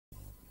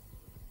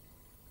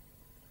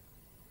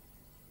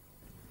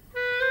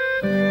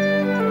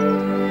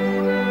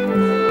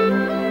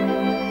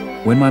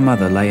When my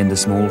mother lay in the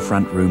small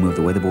front room of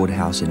the weatherboard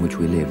house in which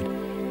we lived,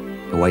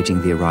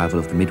 awaiting the arrival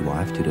of the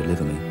midwife to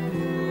deliver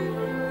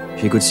me,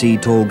 she could see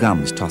tall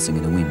gums tossing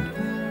in the wind,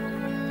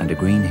 and a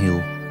green hill,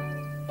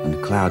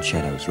 and cloud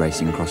shadows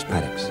racing across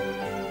paddocks.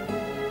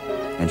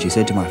 And she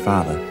said to my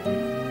father,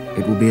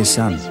 "It will be a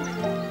son.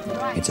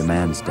 It's a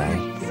man's day."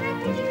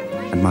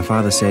 And my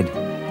father said,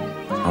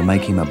 "I'll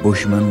make him a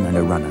bushman and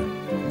a runner.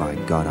 By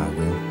God, I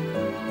will."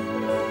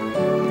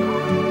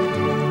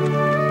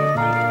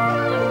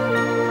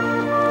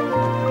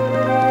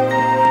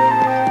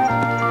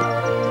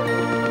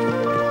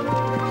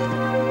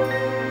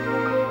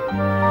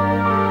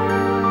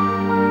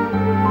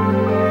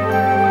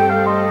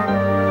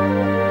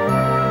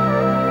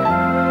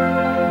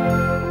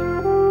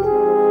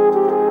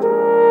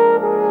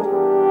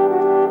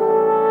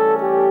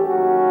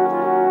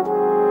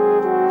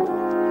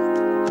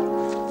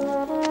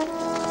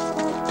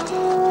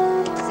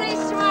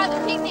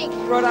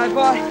 Righto,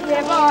 bye.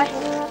 Yeah, bye.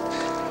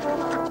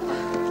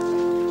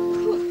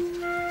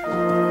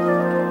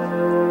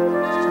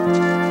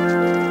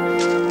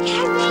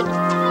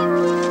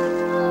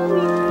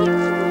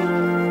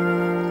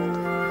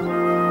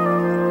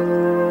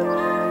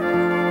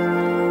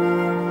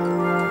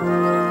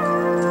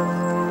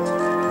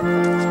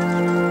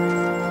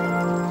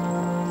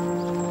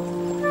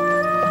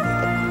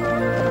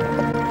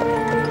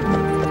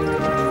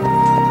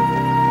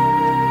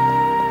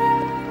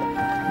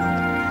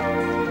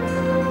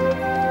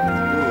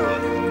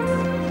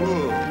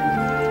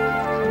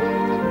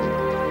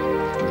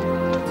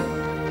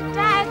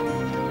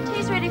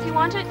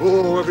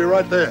 Oh, we'll be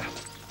right there.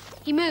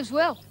 He moves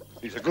well.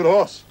 He's a good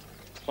horse.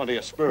 Plenty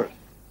of spirit.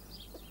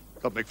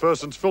 Got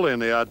McPherson's filly in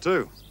the yard,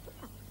 too.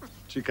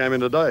 She came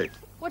in today.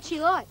 What's she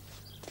like?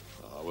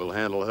 We'll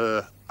handle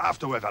her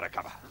after we've had a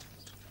cover.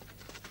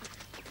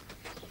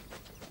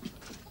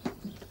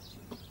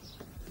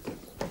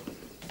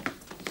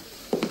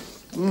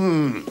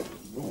 Oh,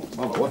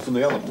 Mother, what's in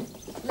the oven?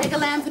 Leg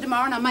of lamb for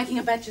tomorrow, and I'm making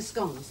a batch of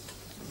scones.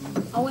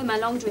 I'll wear my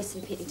long dress to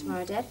the picnic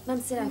tomorrow, Dad.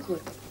 Mum said I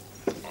could.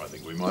 I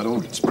think we might all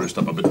get spruced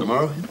up a bit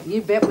tomorrow.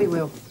 You bet we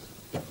will.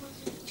 Do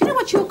you know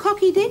what your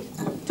cocky did?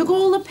 Took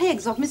all the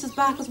pegs off Mrs.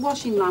 Barker's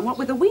washing line. What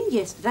with the wind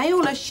yesterday,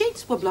 all her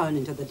sheets were blown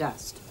into the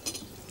dust.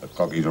 That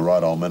cocky's a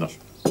right old menace.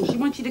 And she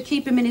wants you to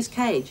keep him in his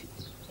cage.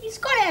 He's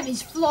got to have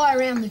his fly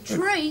around the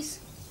trees.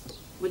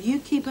 Well, you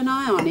keep an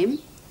eye on him.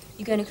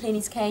 You going to clean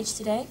his cage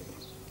today?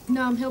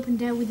 No, I'm helping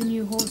Dad with the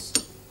new horse.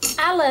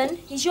 Alan,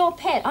 he's your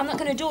pet. I'm not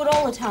going to do it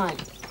all the time.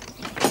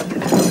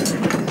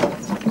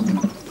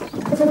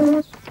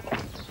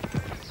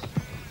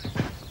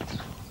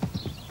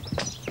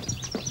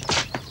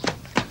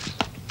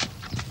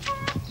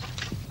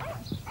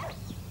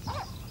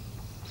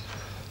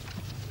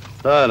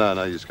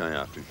 No, you're just going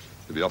after him.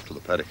 He'll be off to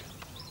the paddock.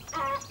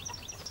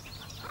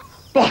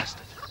 Blast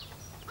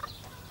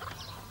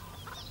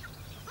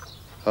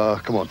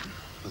it! Come on.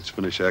 Let's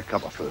finish our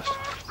cuppa first.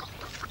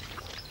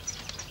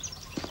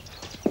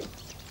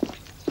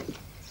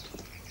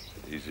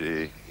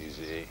 Easy,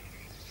 easy,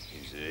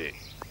 easy,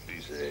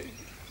 easy.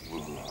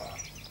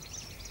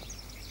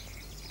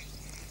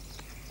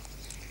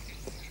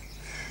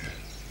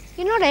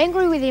 You're not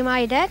angry with him,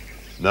 are you, Dad?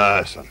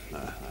 No, son.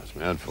 No, it's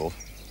my own fault.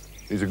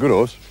 He's a good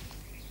horse.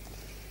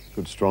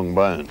 Good strong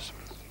bones.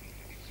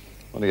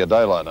 Plenty of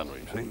daylight under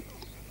him, see?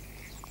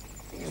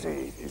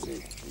 Easy,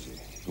 easy, easy.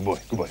 Good boy,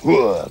 good boy.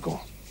 Whoa, go on.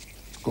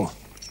 Go on.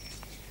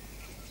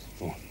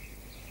 Go on.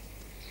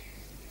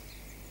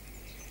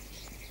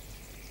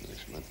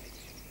 Excellent.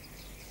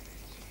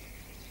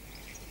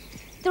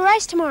 The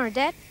race tomorrow,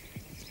 Dad.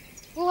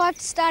 We'll have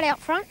to start out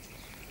front.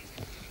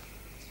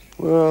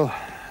 Well,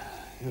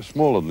 you're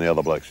smaller than the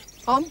other blokes.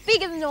 I'm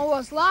bigger than I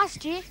was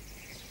last year.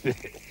 But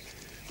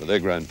they're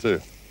grown too.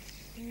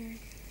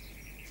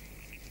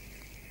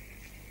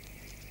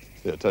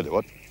 Yeah, I tell you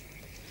what.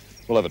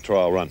 We'll have a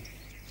trial run.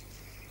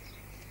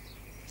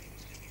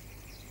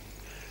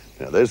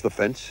 Now, there's the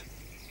fence.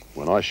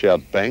 When I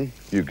shout bang,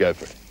 you go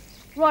for it.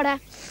 Righto.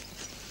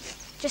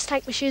 Just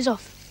take my shoes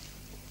off.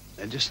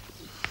 And just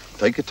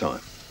take your time.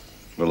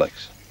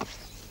 Relax.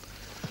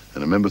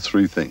 And remember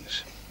three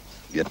things.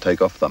 You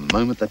take off the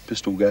moment that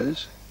pistol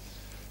goes,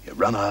 you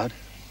run hard,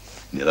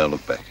 and you don't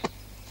look back.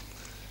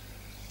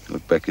 You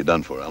look back, you're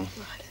done for, Alan.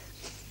 Right.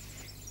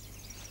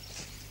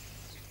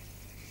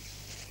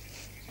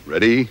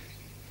 Ready,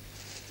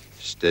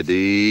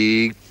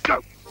 steady,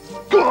 go!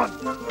 Go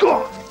on, go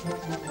on!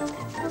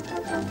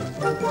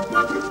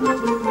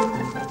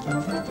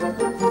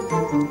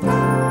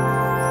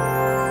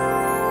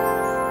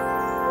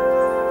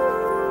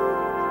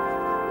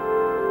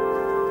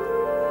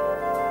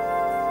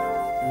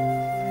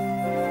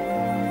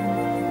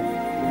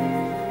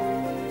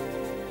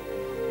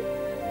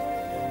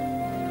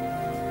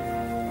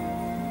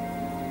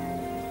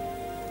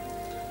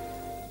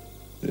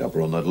 The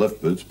upper on that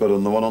left boot's better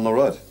than the one on the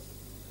right.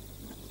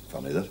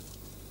 Funny that.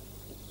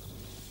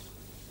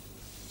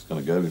 It's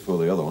going to go before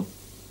the other one.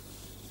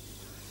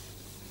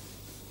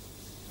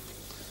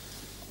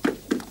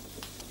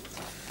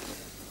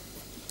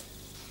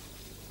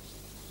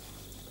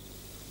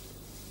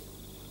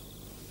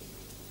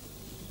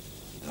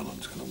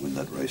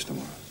 race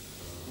tomorrow.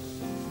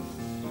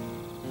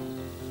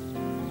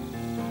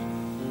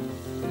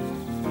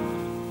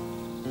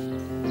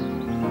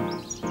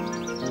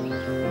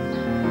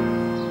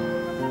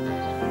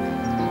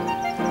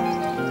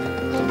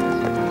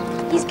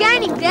 He's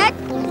gaining, Dad.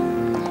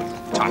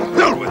 To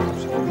hell with him.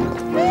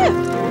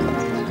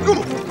 Come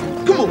on,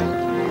 come on.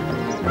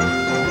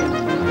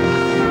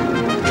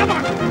 Come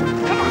on,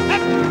 come on,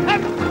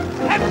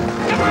 up,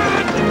 come on,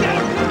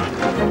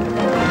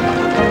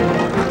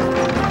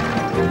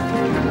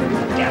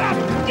 get up,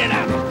 get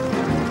up.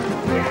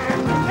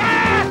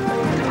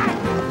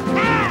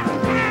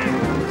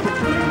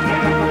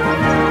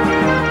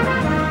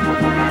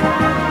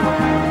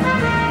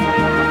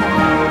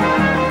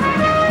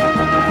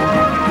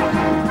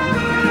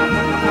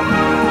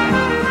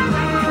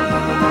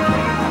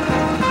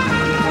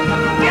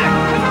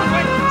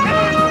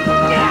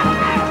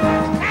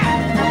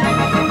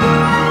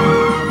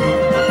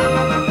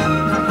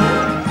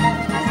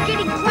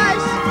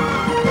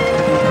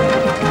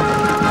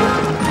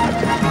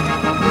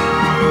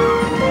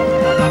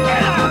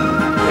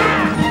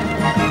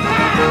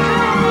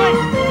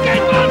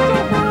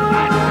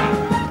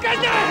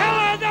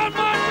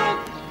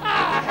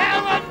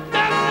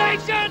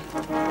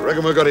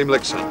 Reckon we got him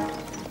licked, son.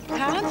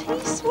 Can't he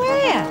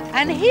swear?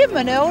 And him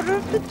an elder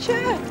of the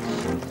church.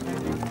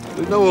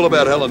 We know all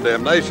about hell and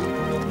damnation.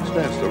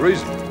 Stands to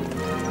reason.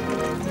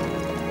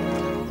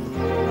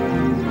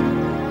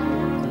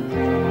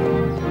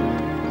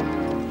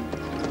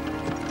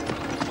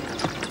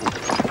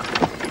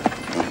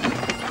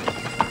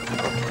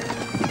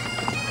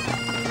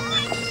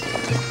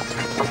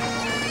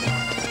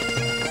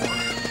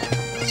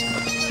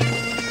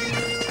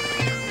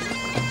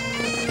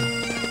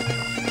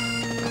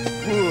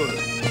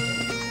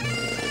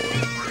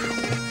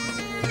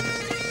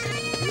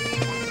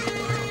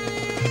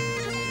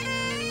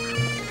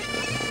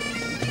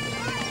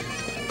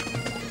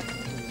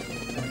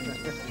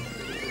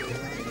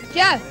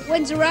 Joe,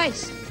 when's the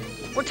race?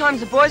 What time's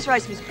the boys'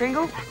 race, Miss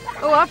Pringle?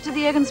 Oh, after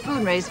the egg and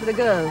spoon race for the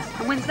girls.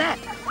 And when's that?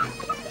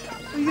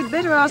 Well, you'd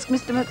better ask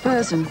Mr.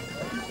 McPherson.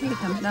 Here he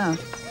comes now.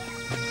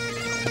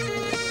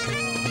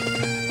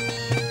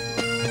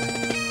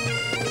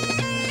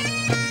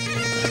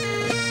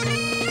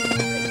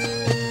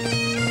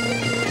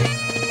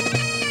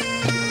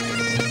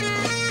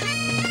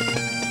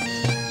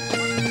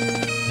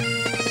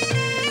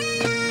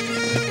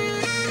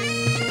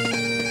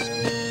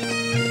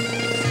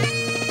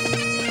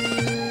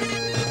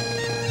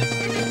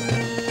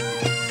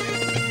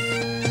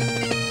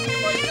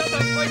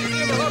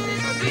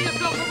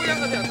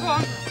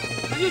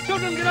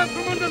 Children, get out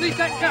from underneath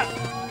that cap.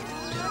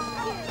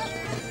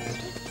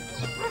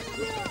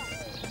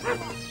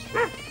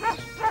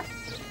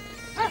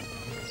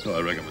 So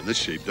I reckon when this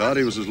sheep died,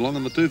 he was as long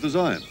in the tooth as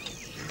I am.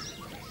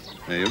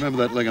 Now, you remember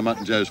that leg of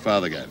mutton Joe's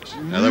father gave us?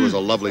 Now, that was a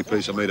lovely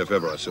piece of meat if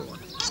ever I saw one.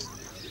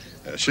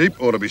 A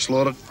sheep ought to be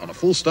slaughtered on a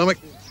full stomach,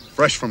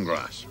 fresh from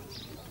grass.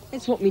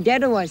 That's what me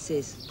dad always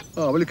says.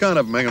 Oh, well, you can't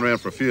have them hanging around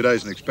for a few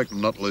days and expect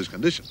them not to lose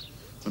condition.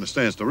 When it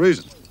stands to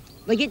reason.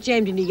 They get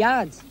jammed into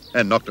yards.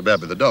 And knocked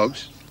about by the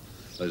dogs.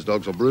 Those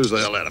dogs will bruise the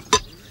hell out of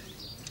them.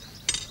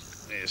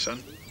 There,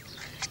 son.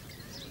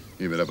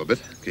 You been up a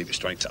bit. Keep your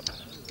strength up.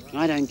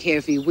 I don't care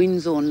if he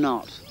wins or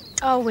not.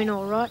 I'll win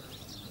all right.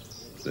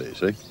 There, you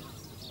see.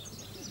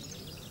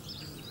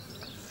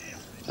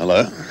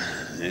 Hello.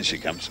 Here she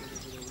comes.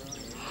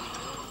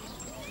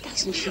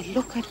 Doesn't she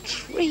look a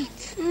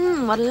treat?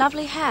 What a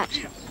lovely hat.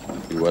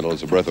 You wait till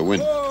it's a breath of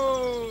wind.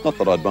 Not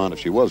that I'd mind if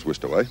she was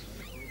whisked away.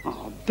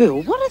 Oh,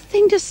 Bill, what a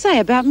thing to say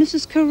about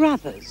Mrs.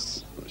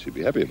 Carruthers. Well, she'd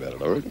be happy about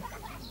it, I reckon.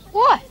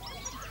 What?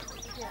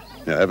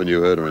 Now, haven't you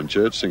heard her in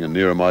church singing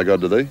Nearer My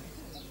God to Thee?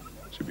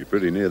 She'd be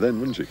pretty near then,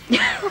 wouldn't she?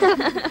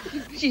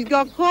 She's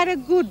got quite a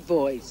good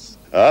voice.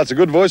 It's a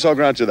good voice, I'll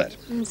grant you that.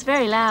 It's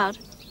very loud.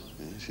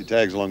 Yeah, she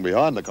tags along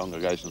behind the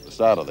congregation at the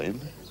start of the hymn,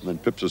 and then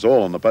pips us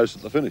all on the post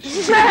at the finish.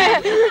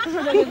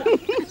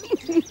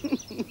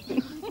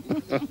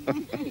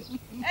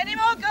 Any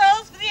more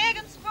girls for the egg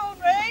and spoon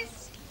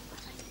race?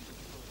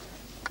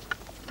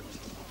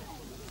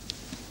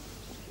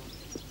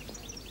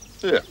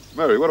 Yeah,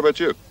 Mary, what about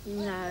you?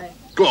 No.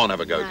 Go on, have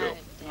a go, girl.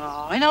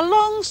 Oh, in a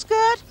long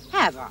skirt?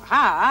 Have a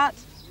heart.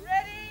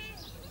 Ready,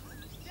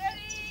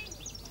 steady,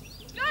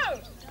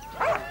 go!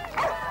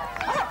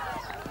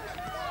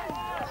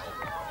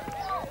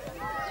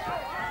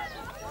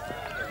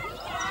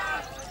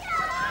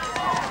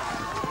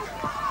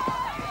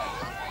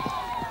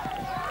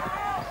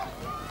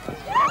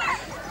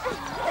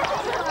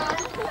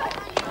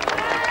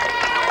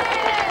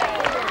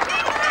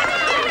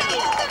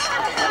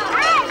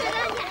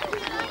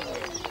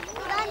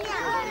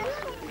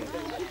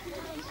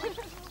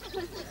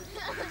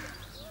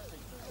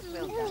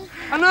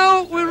 And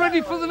now we're ready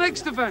for the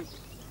next event,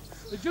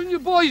 the junior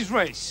boys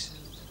race.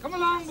 Come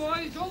along,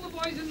 boys, all the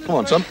boys in the Come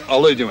on, son,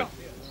 I'll lead you in.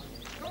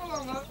 Come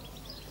along, now.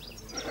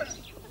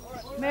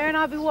 Mary and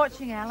I'll be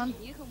watching, Alan.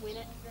 You can win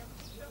it.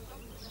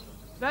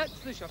 That's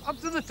the shot, up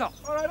to the top.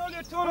 All right, all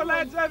your taller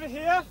lads over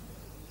here,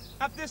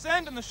 up this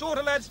end, and the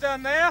shorter lads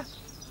down there.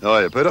 How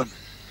are you, Peter?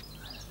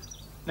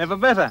 Never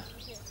better.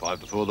 5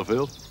 to 4 the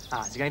field?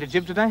 Ah, is he going to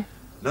jib today?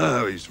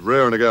 No, he's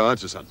raring to go,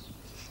 aren't you, son?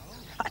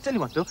 I tell you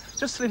what, Bill,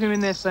 just slip him in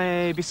there,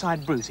 say,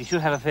 beside Bruce. He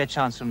should have a fair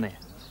chance from there.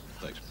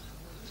 Thanks.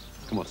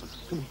 Come on, son.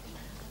 Come on.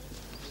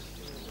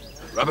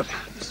 Rabbit.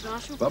 Mr.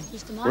 Marshall. Bub.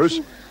 Mr. Marshall. Bruce.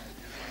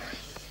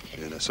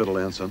 Yeah, now settle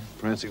down, son.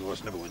 Prancing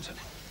horse never wins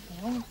anything.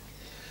 Yeah.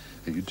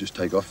 Hey, you just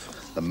take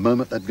off the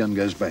moment that gun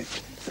goes bang.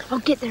 I'll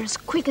get there as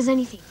quick as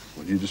anything.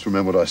 Well, you just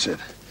remember what I said.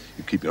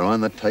 You keep your eye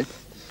on that tape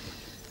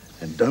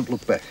and don't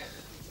look back.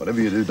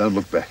 Whatever you do, don't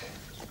look back.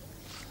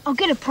 I'll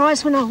get a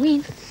prize when I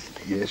win.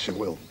 Yes, you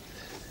will.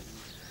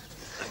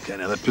 Okay,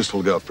 now that pistol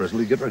will go off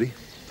presently. Get ready.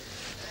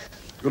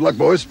 Good luck,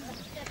 boys.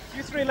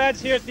 You 3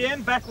 lads here at the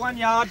end, back 1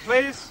 yard,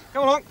 please.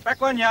 Come along, back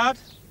 1 yard.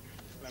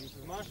 Hello,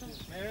 Mrs. Marshall,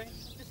 Mary.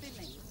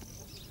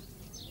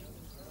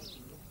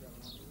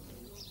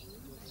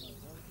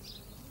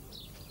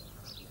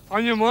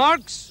 On your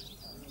marks.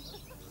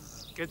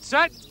 Get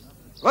set.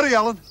 Ready,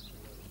 Alan.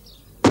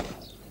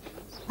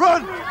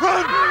 Run! Run!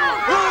 Run!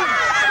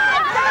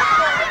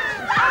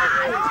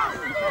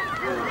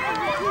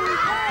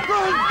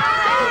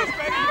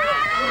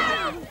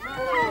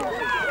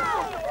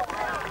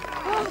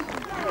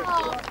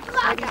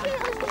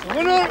 The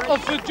winner of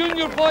the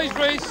junior boys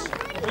race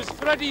was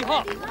Freddie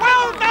Hop.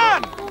 Well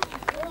done!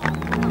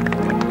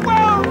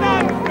 Well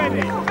done,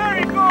 Freddie.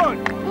 Very good.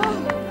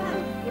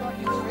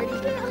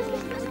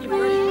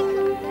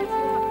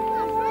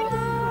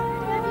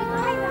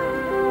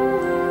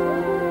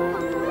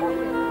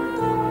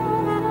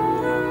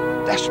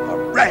 That's my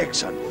rag,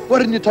 son. Why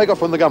didn't you take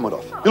off when the gun went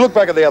off? You looked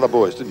back at the other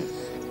boys, didn't you?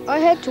 I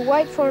had to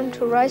wait for him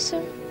to race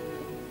him.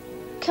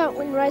 Can't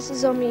win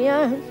races on my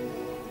own.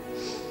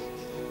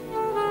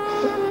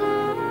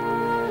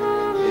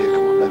 Yeah,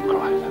 come on, don't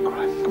cry, don't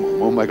cry. Come on,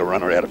 we'll make a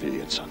runner out of you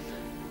yet, son.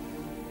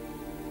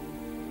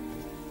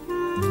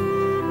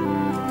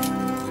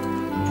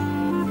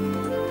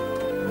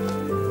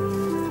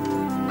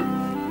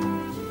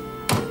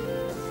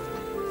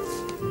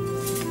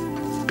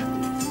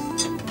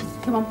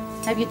 Come on,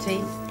 have your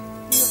tea.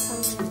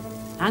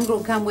 Hunger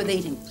will come with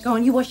eating. Go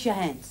on, you wash your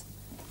hands.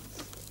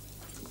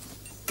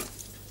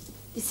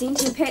 You seen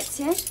to your pets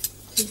yet?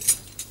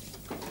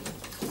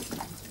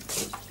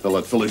 Tell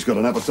that filly's got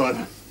an appetite.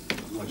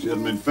 Like she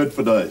hasn't been fed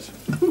for days.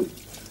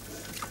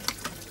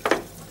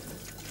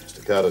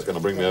 Mr. Carter's going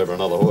to bring me over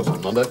another horse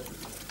on Monday.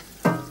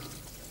 Did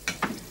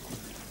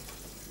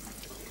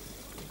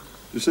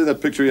you see that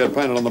picture he had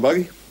painted on the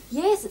buggy?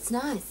 Yes, it's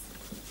nice.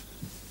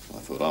 I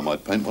thought I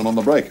might paint one on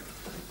the brake.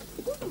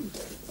 A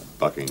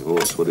bucking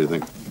horse, what do you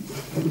think?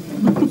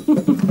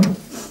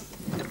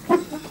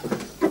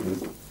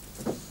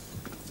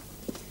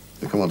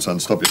 Hey, come on,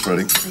 son, stop your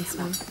fretting. Thanks,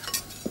 Mum.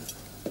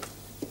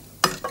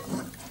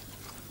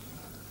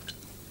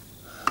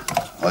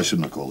 I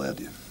shouldn't have called out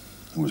to you.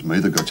 It was me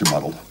that got you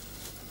muddled.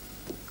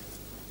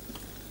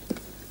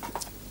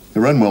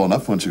 You ran well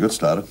enough once you got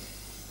started.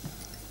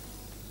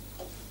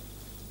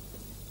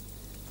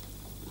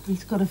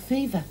 He's got a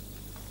fever.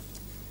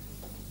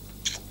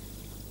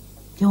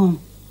 Go on,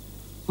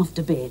 off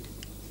to bed.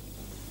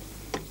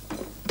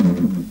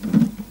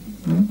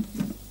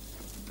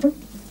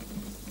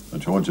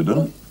 Don't you want your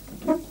dinner?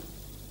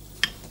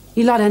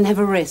 You lie down and have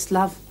a rest,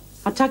 love.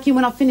 I'll tuck you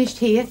when I've finished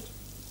here.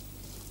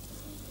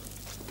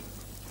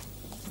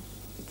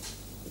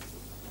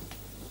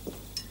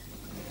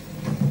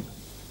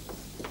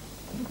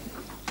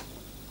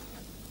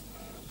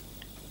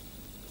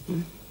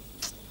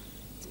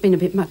 It's been a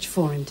bit much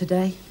for him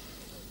today.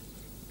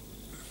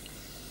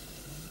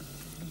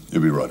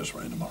 You'll be right as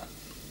rain tomorrow.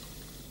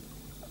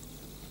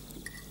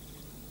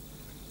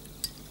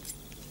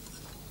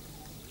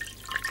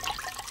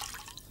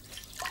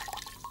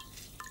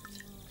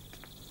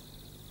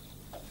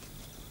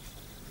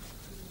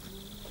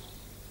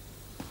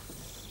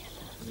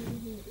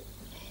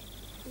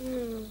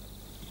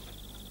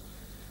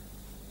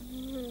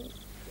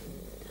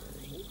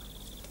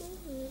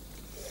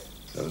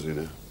 How's he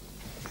now?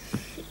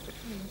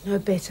 No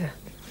better.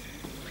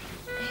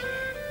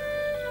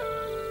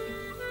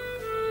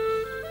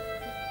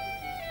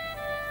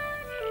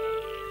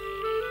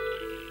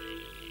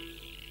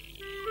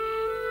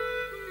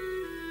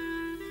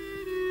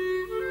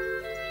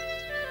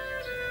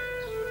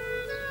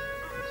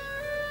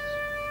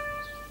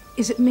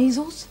 Is it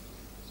measles?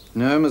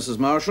 No, Mrs.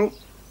 Marshall.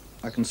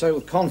 I can say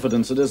with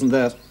confidence it isn't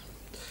that.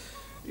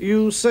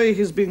 You say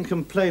he's been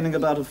complaining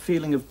about a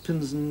feeling of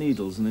pins and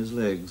needles in his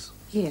legs.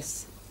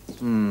 Yes.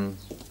 Well,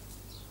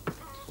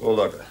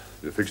 Doctor,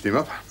 you fixed him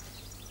up?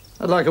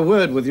 I'd like a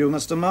word with you,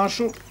 Mr.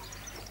 Marshall.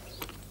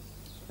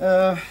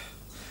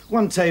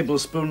 1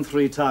 tablespoon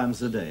 3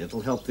 times a day.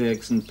 It'll help the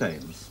aches and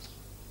pains.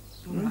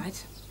 All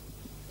right.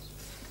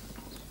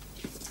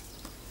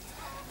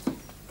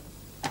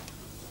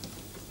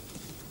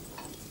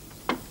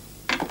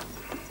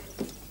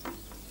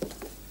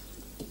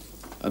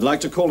 I'd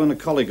like to call in a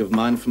colleague of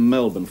mine from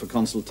Melbourne for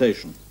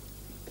consultation.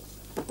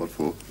 What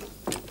for?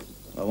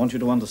 I want you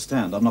to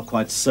understand, I'm not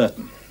quite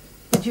certain.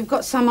 But you've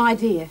got some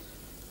idea.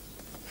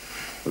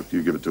 Look,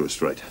 you give it to us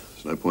straight.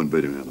 There's no point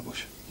beating around the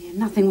bush. Yeah,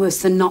 nothing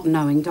worse than not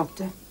knowing,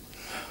 Doctor.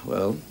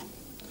 Well,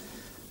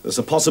 there's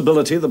a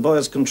possibility the boy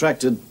has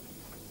contracted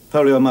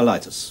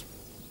poliomyelitis.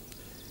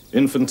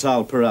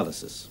 Infantile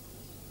paralysis.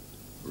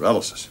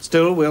 Paralysis?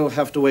 Still, we'll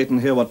have to wait and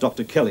hear what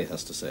Dr. Kelly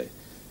has to say.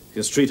 He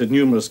has treated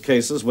numerous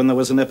cases when there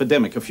was an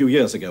epidemic a few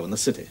years ago in the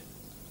city.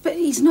 But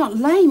he's not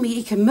lame.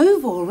 He can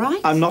move all right.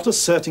 I'm not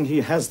asserting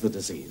he has the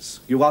disease.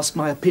 You ask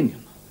my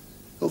opinion.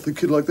 Healthy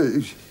kid like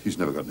that, he's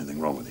never got anything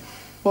wrong with him.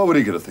 Why would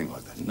he get a thing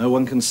like that? No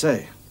one can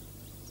say.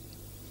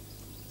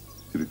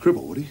 He'd be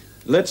crippled, would he?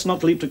 Let's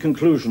not leap to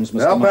conclusions,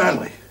 Mr. How Marshall.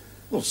 badly?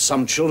 Well,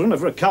 some children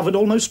have recovered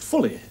almost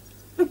fully.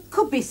 It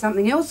could be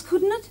something else,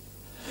 couldn't it?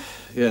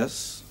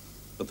 Yes,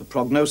 but the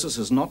prognosis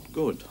is not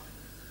good.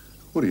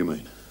 What do you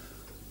mean?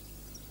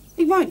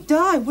 He won't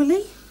die, will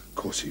he? Of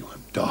course he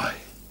won't die.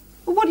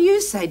 Well, what do you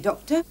say,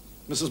 Doctor?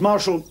 Mrs.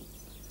 Marshall,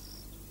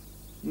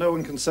 no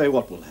one can say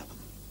what will happen.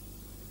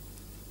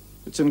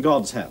 It's in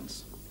God's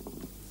hands.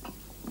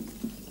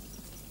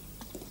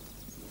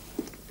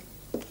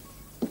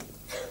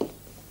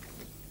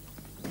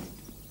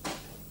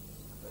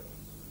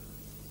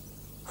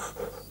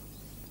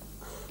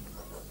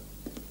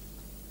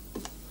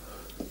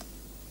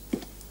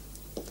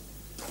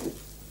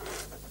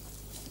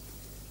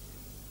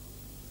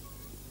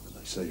 When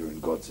they say you're in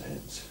God's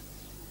hands,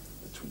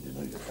 that's when you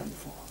know you're done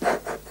for.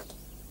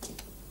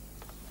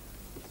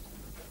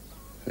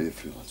 How you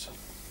feeling, son?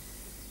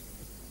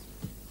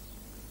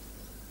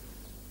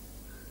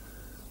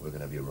 We're going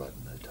to have you right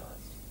in no time.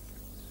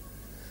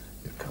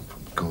 You've come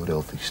from good,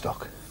 healthy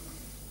stock.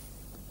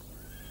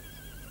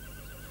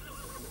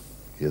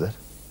 Hear that?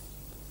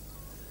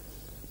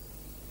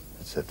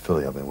 That's that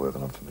filly I've been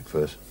working on for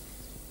McPherson.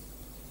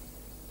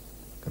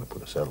 Gonna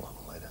put a saddle on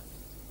her later.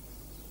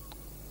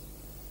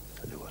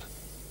 Tell you what,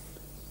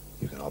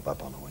 you can hop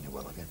up on her when you're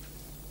well again.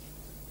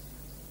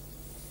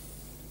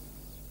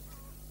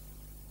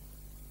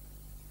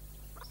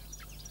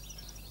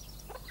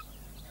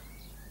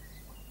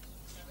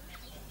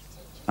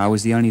 I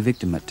was the only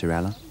victim at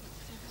Tirala,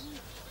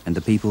 and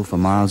the people for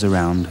miles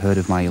around heard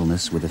of my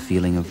illness with a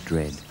feeling of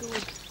dread.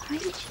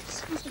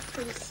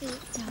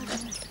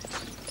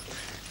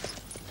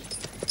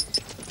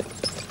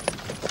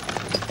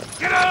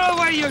 Get out of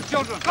the way, you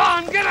children! Go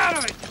on, get out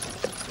of it!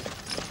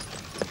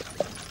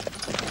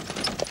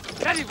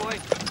 Steady, boy,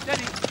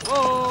 steady.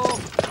 Whoa,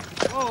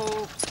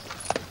 whoa.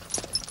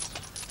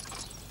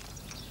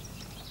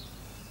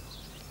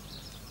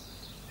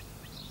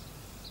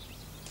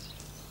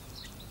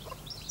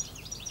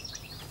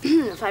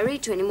 If I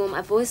read to any more,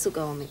 my voice will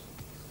go on me.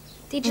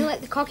 Did you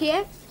let the cocky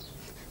out?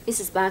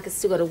 Mrs. Barker's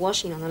still got a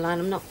washing on the line.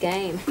 I'm not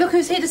game. Look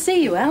who's here to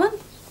see you, Alan.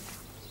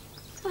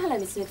 Oh, hello,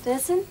 Mr.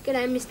 McPherson.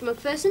 G'day, Mr.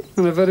 McPherson.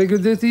 And a very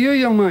good day to you,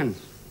 young man.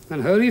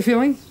 And how are you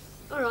feeling?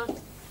 All right.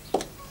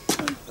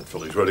 That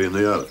filly's ready in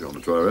the yard if you want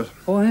to try her out.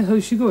 Oh, hey,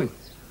 how's she going?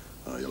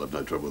 Oh, you'll have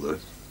no trouble with her.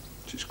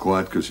 She's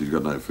quiet because she's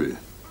got no fear.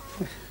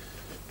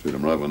 Treat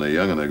them right when they're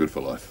young and they're good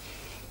for life.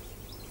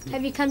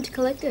 Have you come to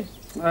collect her?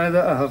 Aye,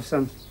 that I have,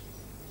 son.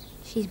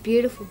 She's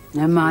beautiful.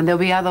 Never mind, there'll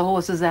be other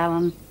horses,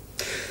 Alan.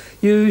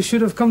 You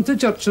should have come to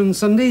church on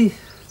Sunday.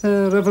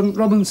 Reverend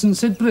Robinson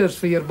said prayers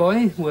for your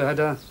boy. We had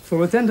a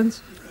full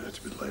attendance. Yeah, it's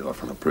a bit late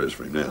off on a prayers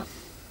for him now.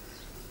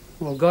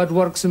 Well, God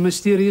works in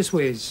mysterious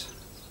ways.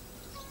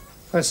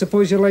 I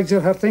suppose your legs are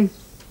hurting?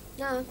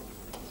 No,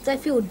 they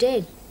feel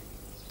dead.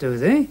 Do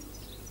they?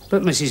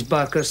 But Mrs.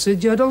 Barker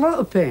said you had a lot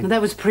of pain.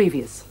 That was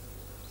previous.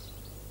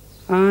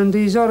 And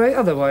he's all right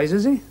otherwise,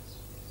 is he?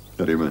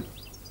 How do you mean?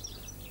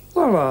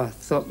 Well, I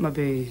thought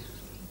maybe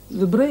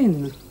the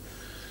brain.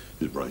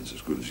 His brain's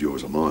as good as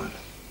yours or mine.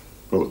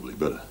 Probably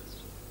better.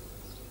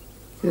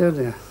 There,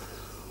 there.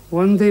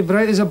 One day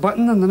bright as a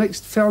button and the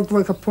next felt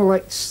like a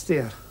polite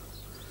stare.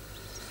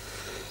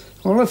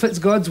 Well, if it's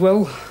God's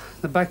will,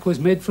 the back was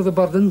made for the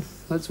burden.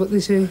 That's what they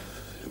say. Yeah,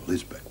 well,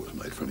 his back was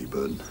made for any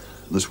burden.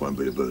 And this won't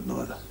be a burden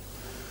either.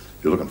 If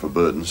you're looking for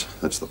burdens,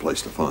 that's the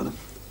place to find them.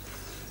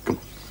 Come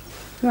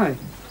on. Aye.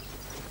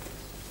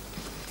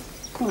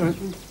 All right.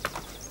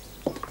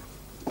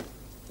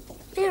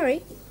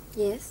 Mary,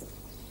 Yes?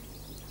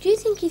 do you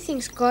think he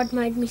thinks God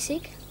made me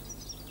sick?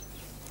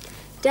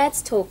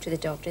 Dad's talked to the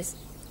doctors.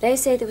 They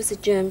say there was a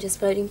germ just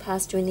floating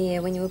past you in the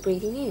air when you were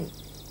breathing in.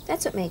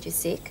 That's what made you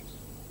sick.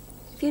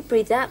 If you'd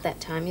breathed out that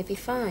time, you'd be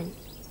fine.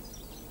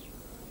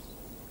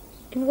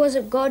 And was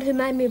it God who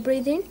made me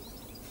breathe in?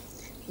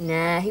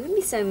 Nah, he wouldn't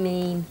be so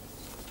mean.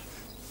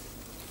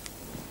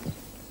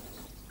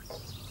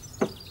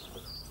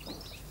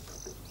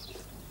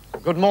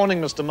 Good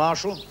morning, Mr.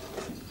 Marshall.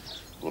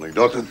 Morning,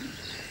 Doctor.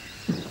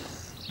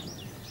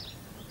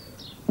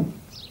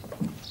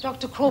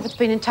 Dr. Crawford's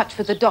been in touch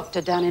with the doctor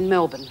down in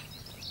Melbourne.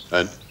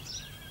 And?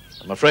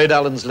 I'm afraid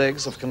Alan's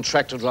legs have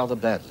contracted rather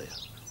badly.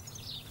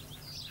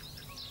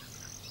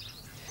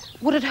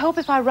 Would it help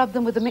if I rubbed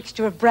them with a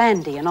mixture of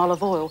brandy and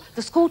olive oil?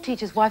 The school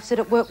teacher's wife said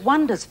it worked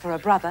wonders for her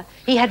brother.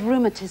 He had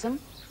rheumatism.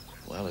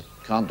 Well, it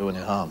can't do any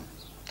harm.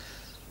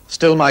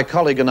 Still, my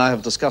colleague and I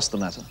have discussed the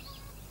matter.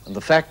 And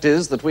the fact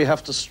is that we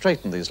have to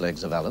straighten these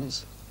legs of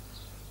Alan's.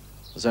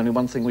 There's only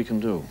one thing we can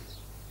do.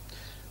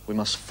 We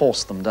must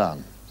force them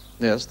down.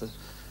 Yes, the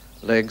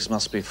legs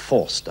must be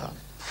forced down.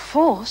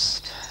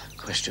 Forced? The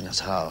question is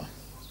how.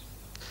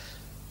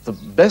 The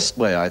best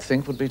way, I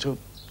think, would be to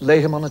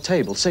lay him on a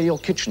table, say your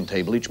kitchen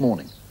table each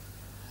morning,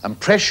 and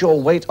press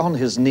your weight on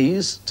his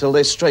knees till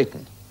they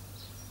straighten.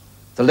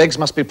 The legs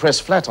must be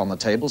pressed flat on the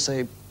table,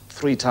 say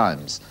 3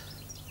 times.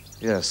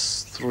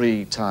 Yes,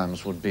 3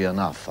 times would be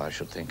enough, I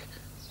should think.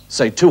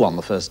 Say 2 on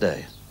the first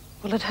day.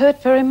 Will it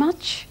hurt very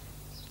much?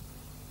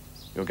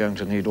 You're going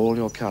to need all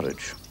your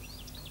courage.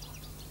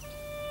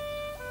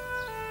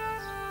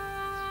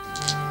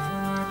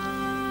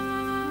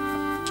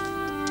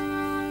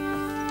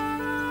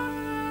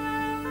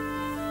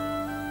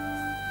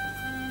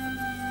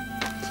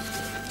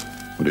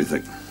 What do you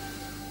think?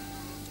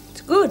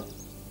 It's good.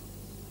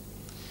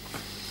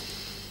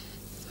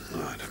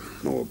 Right.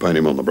 Well, we'll paint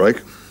him on the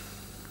break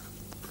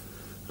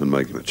and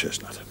make him a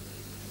chestnut.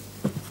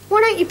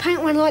 Why don't you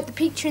paint one like the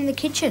picture in the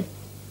kitchen?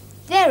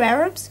 They're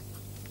Arabs.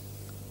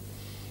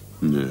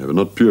 Yeah, but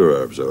not pure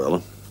Arabs, though,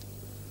 Alan.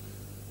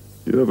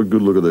 You have a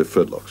good look at their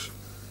fetlocks.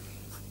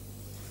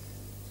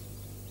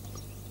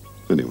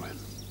 Anyway,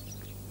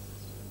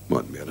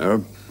 mightn't be an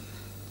Arab.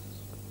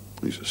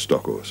 He's a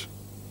stock horse.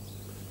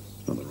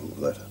 Nothing wrong with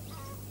that.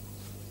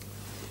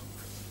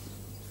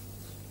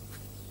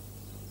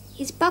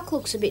 His buck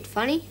looks a bit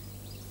funny.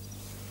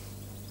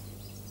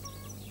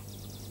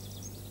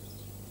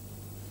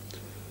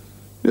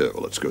 Yeah,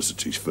 well, that's because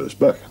it's his first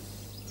buck.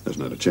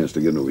 Hasn't had a chance to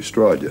get into his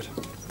stride yet.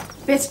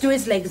 Best do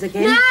his legs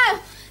again. No!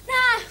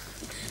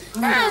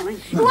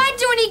 It won't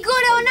do any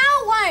good. Oh, no,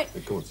 it won't.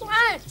 Of course. It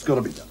won't. It's got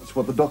to be done. That's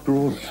what the doctor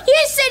ordered.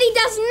 You said he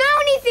doesn't know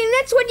anything.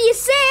 That's what you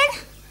said.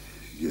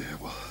 Yeah,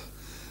 well,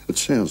 it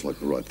sounds like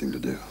the right thing to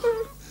do.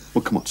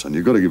 Well, come on, son,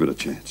 you've got to give it a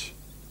chance.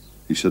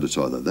 He said it's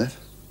either that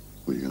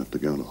or you're going to have to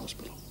go into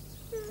hospital.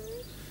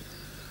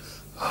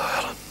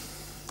 Oh, Alan,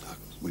 look,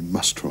 we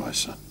must try,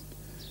 son.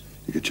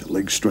 You get your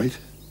legs straight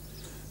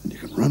and you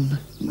can run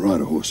and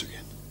ride a horse again.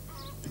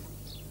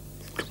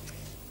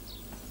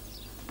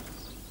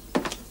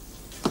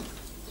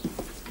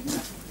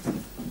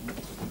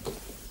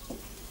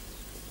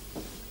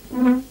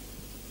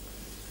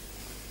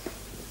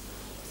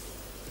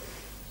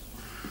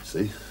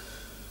 See?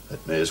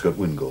 That mare's got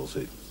wind galls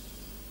here.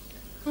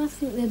 I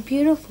think they're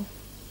beautiful.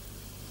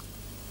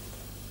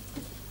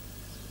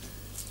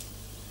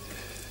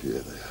 Yeah,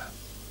 they are.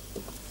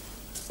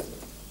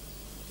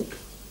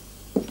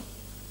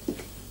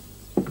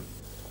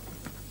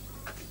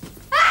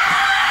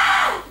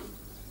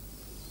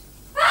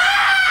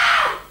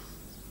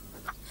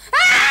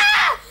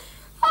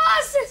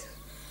 Horses!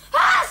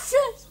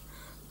 Horses!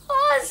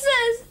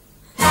 Horses!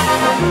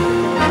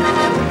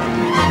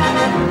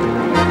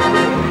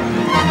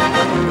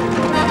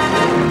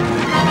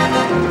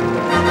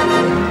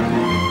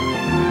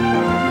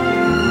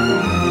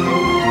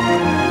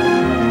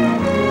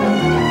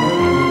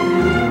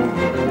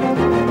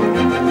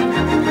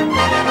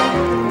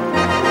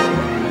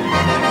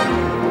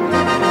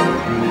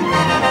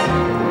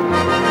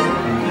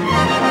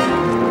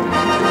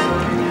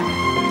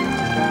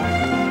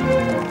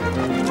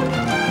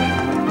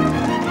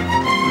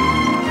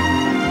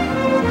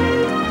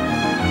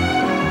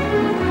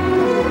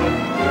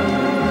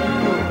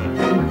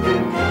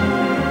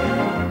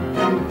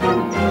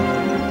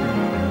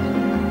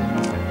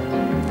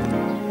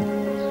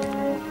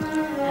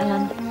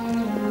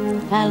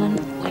 Alan,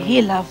 we're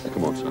here, love.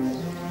 Come on, son.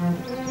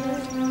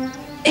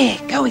 Here,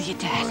 go with your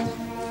dad.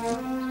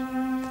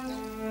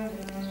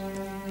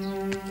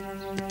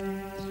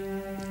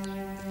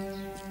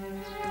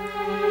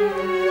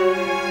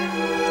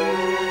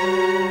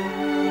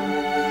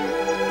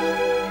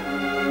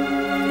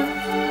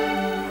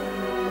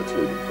 Let's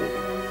leave him for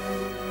him.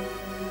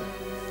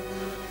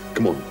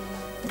 Come on.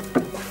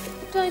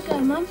 Don't go,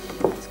 Mum.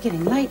 It's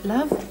getting late,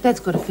 love.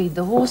 Dad's got to feed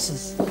the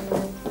horses.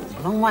 It's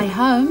a long way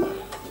home.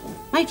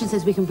 Matron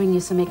says we can bring you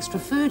some extra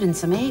food and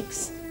some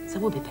eggs. So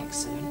we'll be back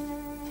soon.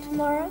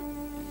 Tomorrow?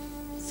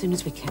 As soon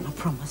as we can, I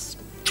promise.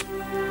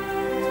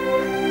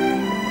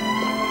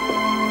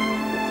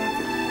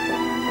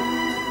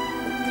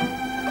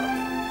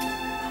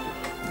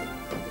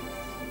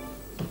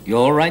 You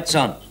all right,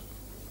 son?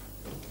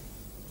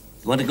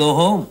 You want to go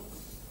home?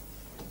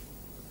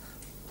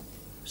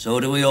 So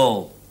do we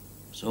all.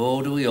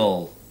 So do we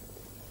all.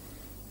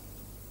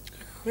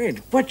 Wait,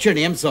 what's your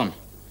name, son?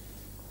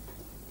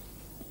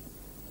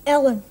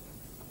 Alan.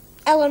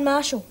 Alan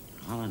Marshall.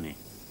 Alan, eh?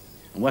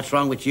 And what's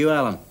wrong with you,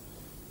 Alan?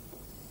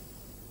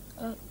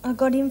 I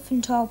got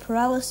infantile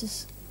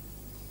paralysis.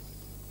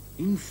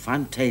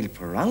 Infantile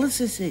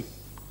paralysis, eh?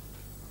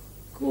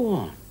 Go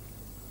on.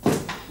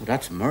 Oh,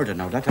 that's murder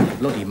now. That's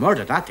bloody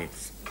murder, that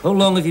is. How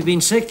long have you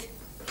been sick?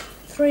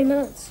 3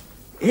 minutes.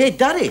 Hey,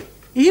 Daddy,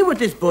 you hear what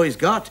this boy's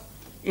got?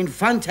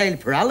 Infantile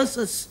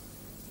paralysis.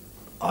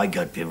 I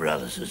got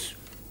paralysis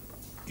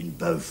in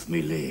both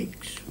me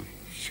legs.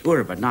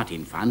 Sure, but not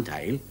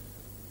infantile.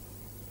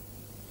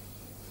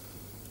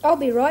 I'll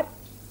be right.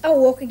 I'll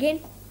walk again.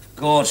 Of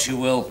course you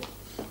will.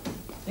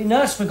 Hey,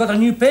 nurse, we've got a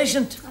new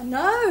patient. I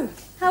know.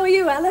 How are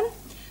you, Alan?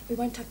 We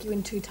won't tuck you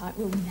in too tight,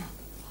 will we now?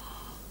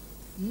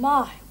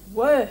 My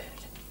word.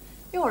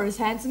 You're as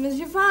handsome as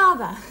your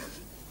father.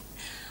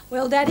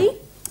 Well, Daddy,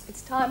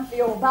 it's time for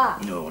your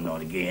bath. No,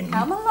 not again.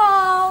 Come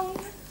along.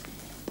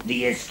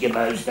 The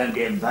Eskimos don't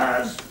have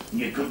bars,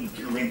 and you couldn't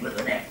kill them with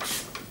an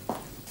axe.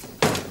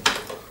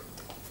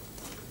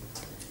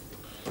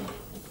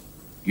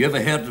 You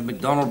ever heard of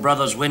McDonald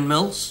Brothers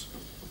windmills?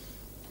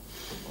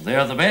 Well,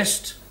 they're the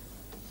best.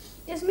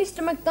 Does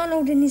Mr.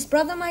 MacDonald and his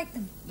brother make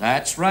them?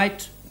 That's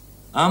right.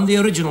 I'm the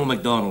original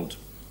MacDonald.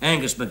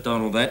 Angus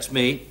MacDonald, that's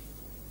me.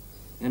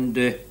 And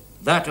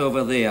that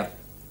over there,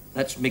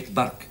 that's Mick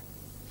Burke.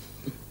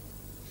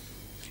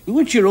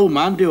 What's your old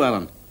man do,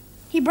 Alan?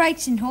 He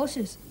breaks in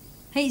horses.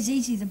 He's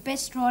easy the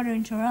best rider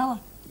in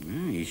Torella.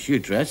 His shoe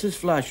dress is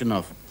flash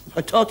enough.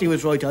 I thought he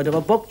was right out of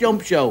a buck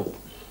jump show.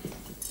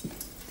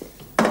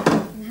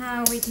 And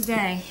how are we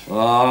today?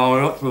 Oh,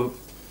 we're up to...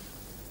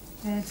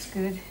 That's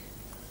good.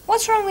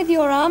 What's wrong with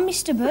your arm,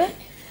 Mr. Burke?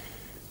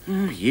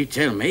 You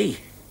tell me.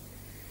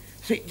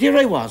 See, there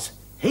I was,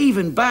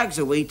 heaving bags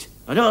of wheat,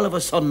 and all of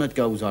a sudden it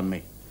goes on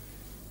me.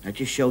 That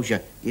just shows you,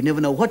 you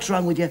never know what's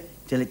wrong with you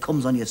till it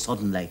comes on you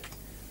sudden like.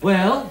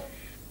 Well?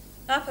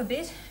 Up a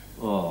bit.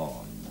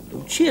 Oh,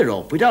 no. Cheer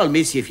up, we'd all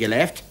miss you if you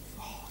left.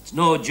 Oh, it's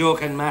no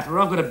joking matter.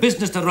 I've got a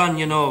business to run,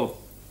 you know.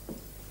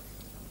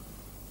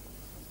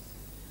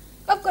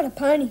 I've got a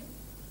pony.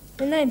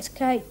 Her name's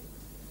Kate.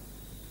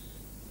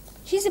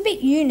 She's a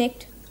bit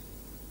eunuched,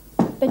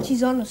 but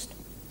she's honest.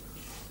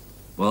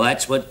 Well,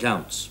 that's what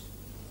counts.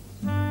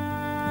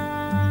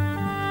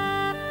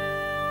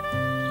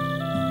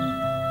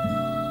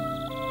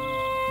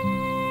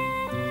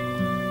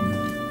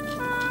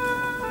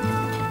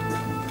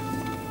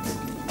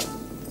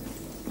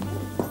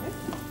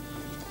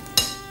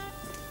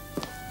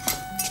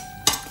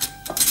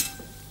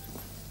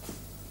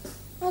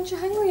 Aren't you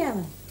hungry,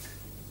 Alan?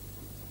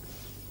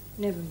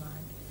 Never mind.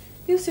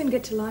 You'll soon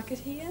get to like it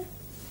here.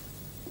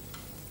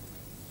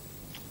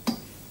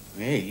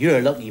 Hey, you're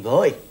a lucky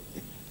boy.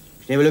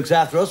 She never looks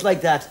after us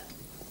like that.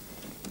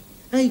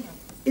 Hey,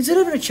 is there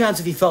ever a chance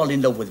of you falling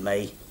in love with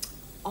me?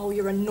 Oh,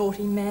 you're a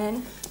naughty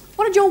man.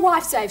 What did your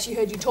wife say if she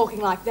heard you talking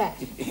like that?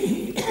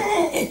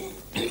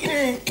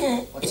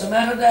 What's the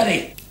matter,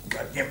 Daddy?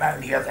 Got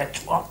pneumonia,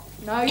 that's what.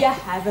 No, you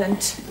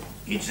haven't.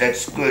 It's that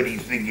squirty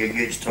thing you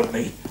used on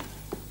me.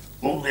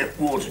 All that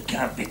water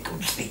can't be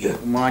good for you.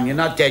 Come on, you're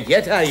not dead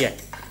yet, are you?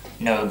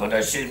 No, but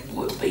I soon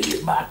will be,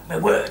 you mark my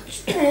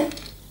words.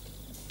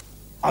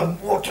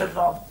 I'm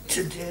waterlogged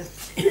to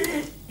death.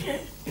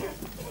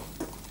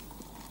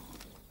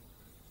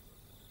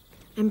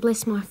 And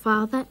bless my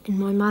father and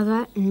my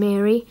mother and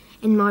Mary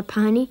and my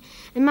pony,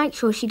 and make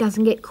sure she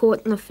doesn't get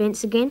caught in the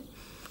fence again,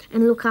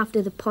 and look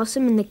after the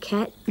possum and the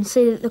cat, and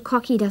see that the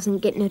cocky doesn't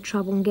get into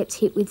trouble and gets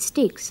hit with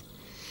sticks,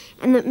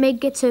 and that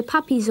Meg gets her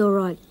puppies all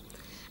right.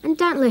 And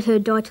don't let her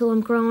die till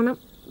I'm grown up,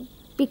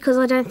 because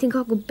I don't think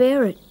I could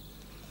bear it.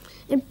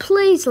 And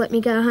please let me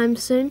go home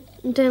soon,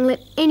 and don't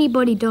let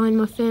anybody die in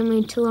my family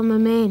until I'm a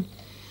man.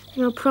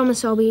 And I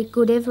promise I'll be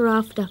good ever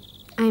after.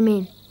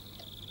 Amen.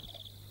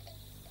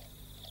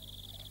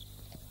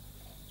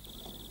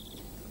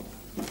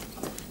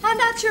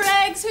 Hand out your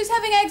eggs. Who's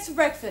having eggs for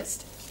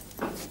breakfast?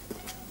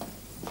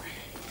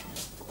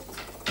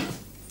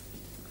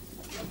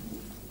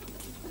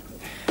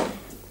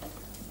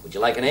 Would you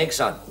like an egg,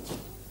 son?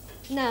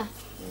 Nah.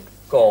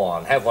 Go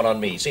on, have one on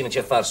me. Seen it's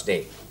your first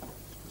day.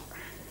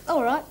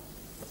 All right.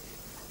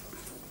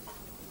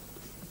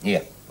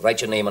 Here,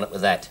 write your name on it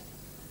with that.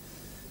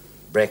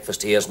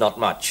 Breakfast here's not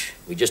much.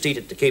 We just eat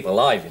it to keep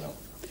alive, you know.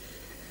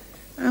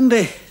 And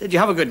did you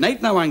have a good night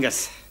now,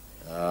 Angus?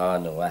 Oh,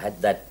 no, I had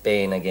that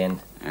pain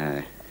again.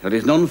 Well,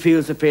 there's none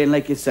feels the pain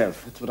like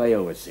yourself. That's what I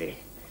always say.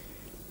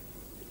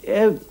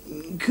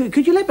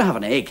 Could you let me have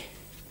an egg?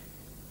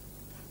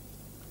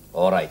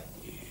 All right.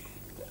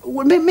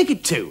 Well, make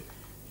it two.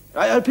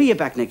 I'll pay you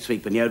back next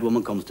week when the old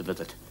woman comes to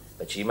visit.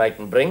 But she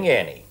mightn't bring you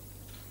any.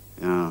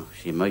 No,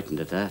 she mightn't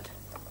at that.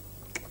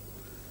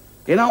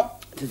 You know,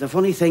 it is a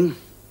funny thing,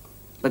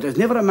 but there's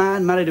never a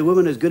man married a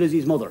woman as good as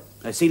his mother.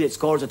 I've seen it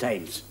scores of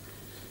times.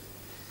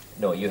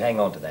 No, you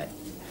hang on to that.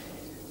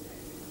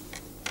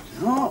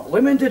 No,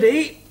 women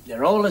today,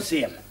 they're all the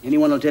same.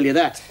 Anyone will tell you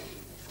that.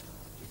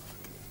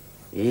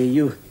 Hey,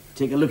 you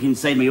take a look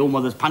inside my old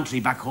mother's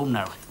pantry back home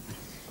now.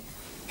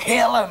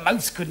 Hell, a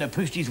mouse couldn't have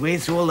pushed his way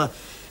through all the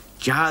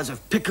jars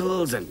of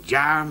pickles and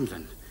jams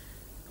and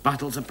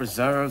bottles of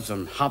preserves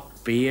and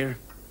hot beer.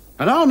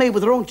 And all made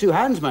with their own two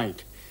hands,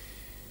 mind.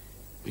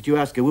 But you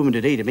ask a woman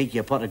today to make you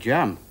a pot of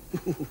jam.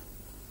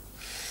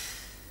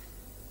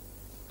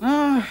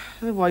 The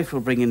wife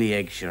will bring in the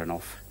eggs, sure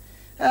enough.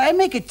 I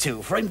make it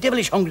two, for I'm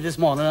devilish hungry this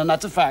morning, and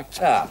that's a fact.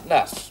 Ah,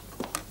 Nuss.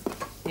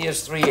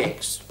 Here's 3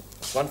 eggs.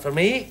 One for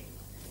me,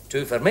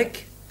 2 for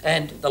Mick,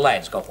 and the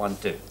lad's got one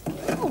too.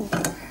 Oh.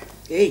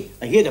 Hey,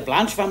 I hear the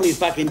Blanche family's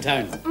back in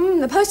town.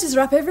 The posters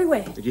are up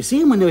everywhere. Did you see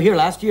them when they were here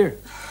last year?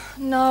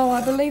 No,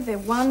 I believe they're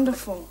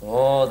wonderful.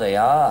 Oh, they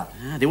are.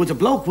 There was a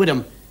bloke with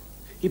him.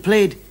 He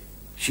played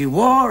She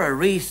wore a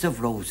wreath of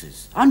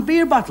roses on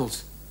beer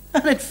bottles.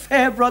 And it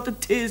fair brought the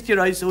tears to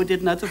your eyes, so it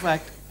didn't, that's a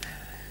fact.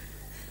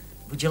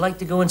 Would you like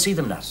to go and see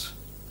them, Nat?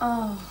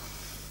 Oh.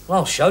 Well,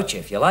 I'll shout you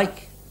if you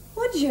like.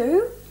 Would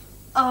you?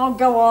 Oh,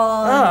 go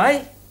on.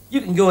 Aye.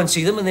 You can go and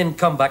see them and then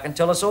come back and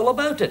tell us all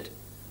about it.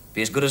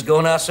 Be as good as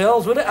going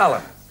ourselves, would it,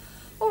 Alan?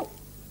 Oh,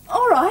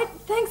 all right.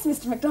 Thanks,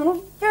 Mr.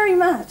 MacDonald, very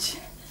much.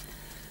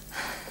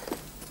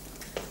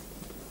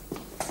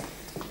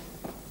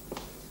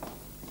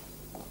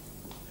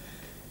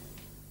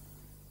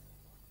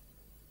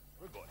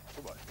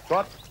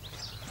 Trot.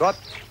 Trot.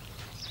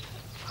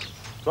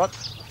 Trot.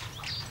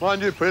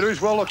 Mind you, Peter, he's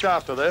well looked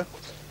after there.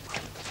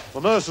 The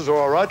nurses are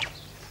all right.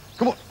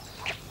 Come on.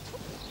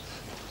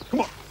 Come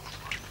on.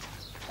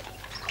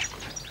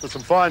 There's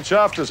some fine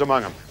shafters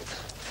among them.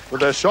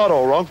 With their shot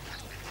all wrong.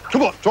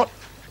 Come on, Trot.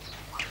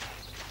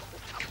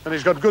 And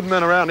he's got good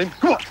men around him.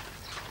 Come on.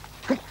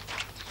 Come on.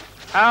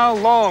 How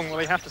long will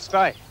he have to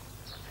stay?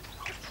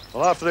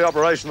 Well, after the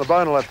operation, the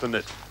bone will have to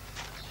knit.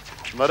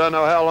 And they don't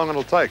know how long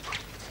it'll take.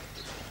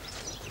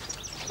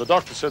 The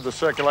doctor said the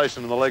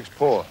circulation in the leg's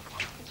poor.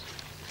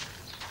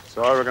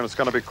 So I reckon it's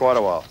going to be quite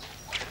a while.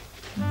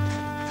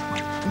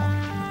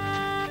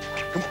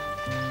 Come on.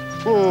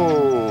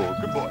 Oh,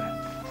 good boy.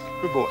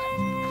 Good boy.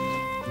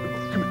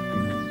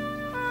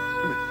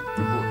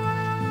 Good boy.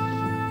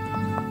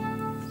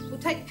 We'll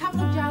take a couple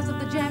of jars of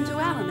the jam to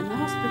Alan in the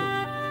hospital.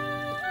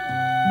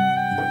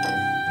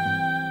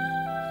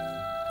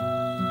 You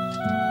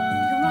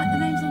can write the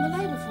names on the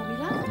label for me,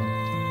 love.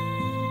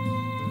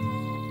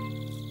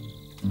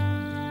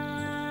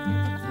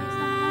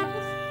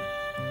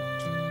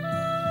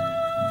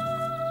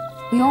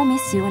 We all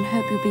miss you and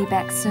hope you'll be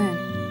back soon.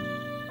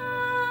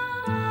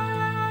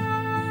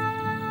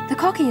 The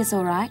cocky is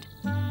all right.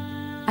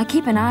 I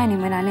keep an eye on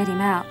him when I let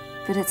him out,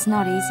 but it's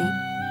not easy.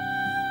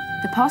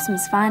 The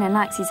possum's fine and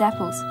likes his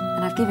apples,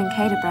 and I've given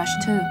Kate a brush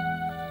too.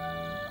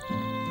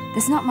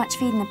 There's not much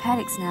feed in the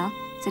paddocks now,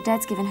 so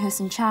Dad's given her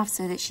some chaff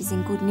so that she's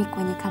in good nick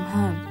when you come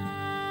home.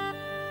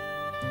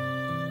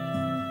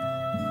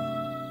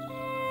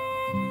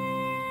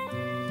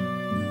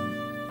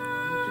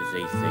 Who does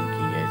he think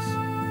he is?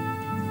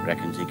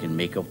 Reckons he can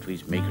make up to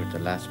his maker at the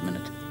last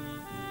minute.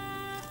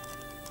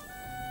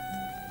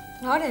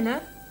 I don't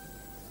know.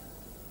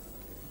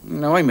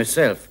 No, I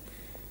myself.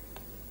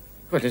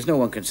 Well, there's no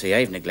one can say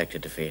I've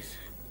neglected the faith.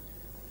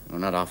 Well,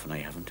 not often I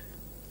haven't.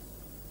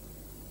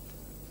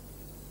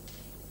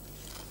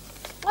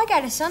 I go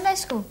to Sunday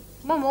school.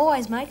 Mum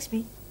always makes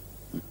me.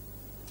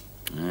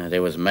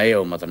 There was my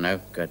old mother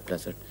now, God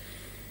bless her.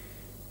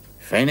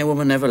 Finer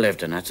woman never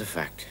lived, and that's a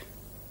fact.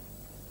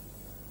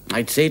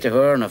 I'd say to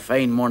her on a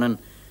fine morning,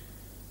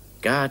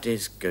 God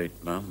is good,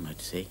 Mum,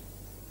 I'd say.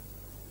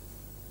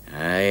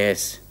 Ah,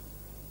 yes.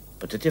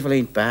 But the devil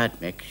ain't bad,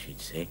 Mick, she'd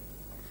say.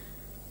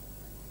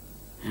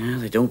 Well,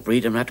 they don't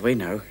breed him that way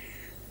now.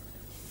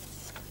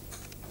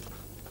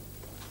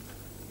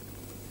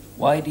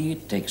 Why do you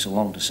take so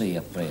long to say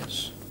your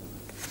prayers?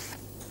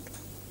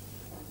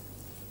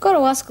 Got to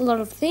ask a lot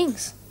of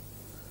things.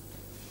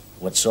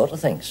 What sort of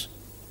things?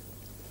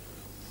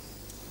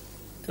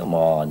 Come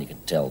on, you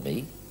can tell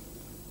me.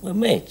 We're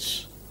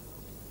mates.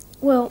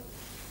 Well,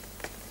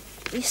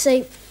 you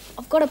see,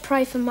 I've got to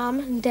pray for Mum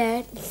and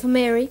Dad, and for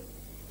Mary,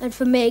 and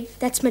for Meg,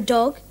 that's my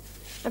dog,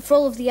 and for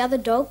all of the other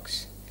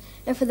dogs,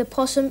 and for the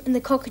possum and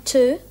the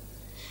cockatoo,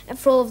 and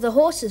for all of the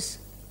horses.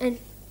 And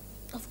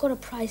I've got to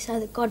pray so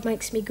that God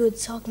makes me good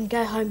so I can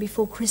go home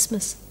before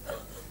Christmas.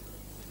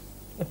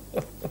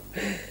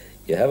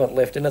 You haven't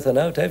left anything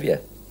out, have you?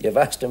 You've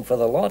asked him for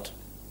the lot.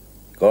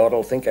 God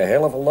will think a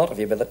hell of a lot of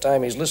you by the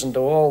time he's listened to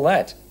all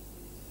that.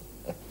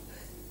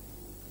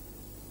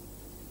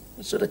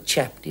 What sort of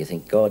chap do you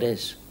think God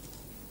is?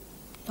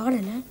 I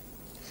don't know.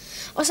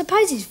 I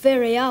suppose he's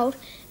very old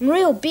and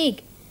real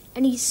big,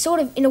 and he's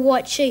sort of in a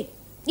white sheet.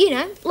 You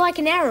know, like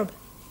an Arab.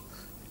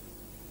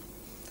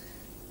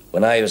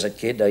 When I was a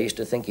kid, I used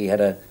to think he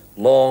had a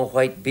long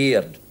white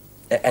beard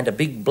and a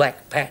big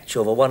black patch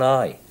over one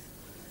eye.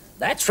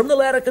 That's from the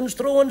larrikins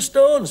throwing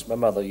stones, my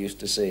mother used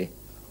to say.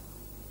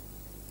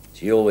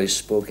 She always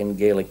spoke in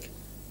Gaelic.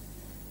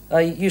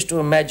 I used to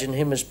imagine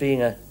him as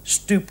being a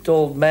stooped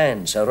old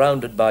man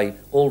surrounded by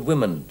old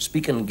women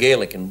speaking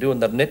Gaelic and doing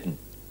their knitting.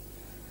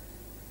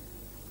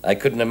 I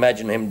couldn't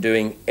imagine him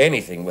doing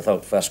anything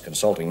without first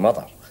consulting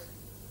Mother.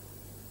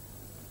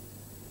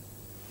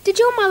 Did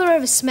your mother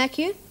ever smack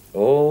you?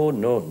 Oh,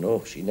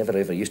 no. She never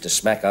ever used to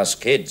smack us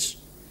kids.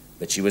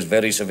 But she was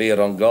very severe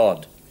on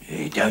God.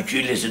 Hey, don't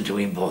you listen to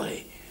him,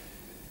 boy.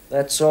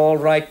 That's all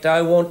right.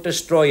 I won't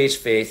destroy his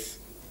faith.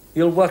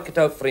 He'll work it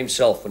out for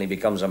himself when he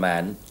becomes a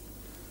man.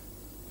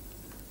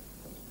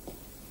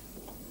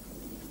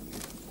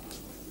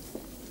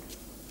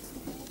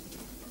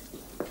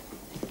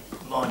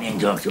 Morning,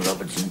 Dr.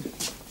 Robertson.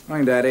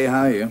 Morning, Daddy.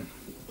 How are you?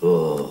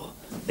 Oh,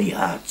 me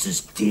heart's as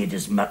dead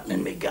as mutton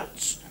in me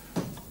guts.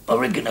 I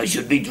reckon I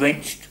should be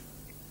drenched.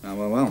 Oh,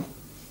 well.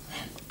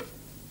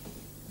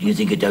 Do you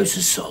think a dose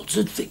of salts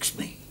would fix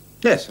me?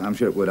 Yes, I'm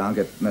sure it would. I'll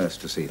get Nurse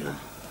to see to it.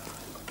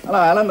 Hello,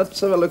 Alan. Let's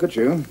have a look at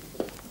you.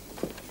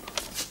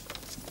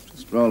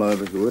 roll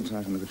over if you would, so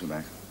I can look at your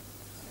back.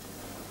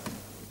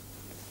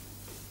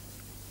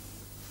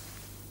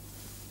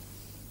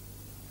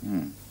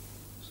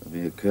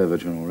 Severe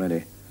curvature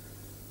already.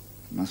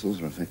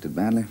 Muscles are affected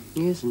badly.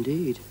 Yes,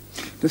 indeed.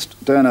 Just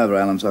turn over,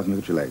 Alan, so I can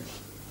look at your legs.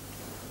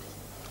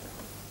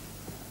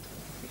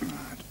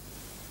 Right.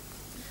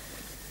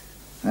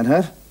 That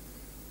hurt?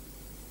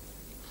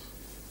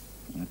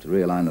 I have to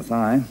realign the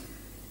thigh.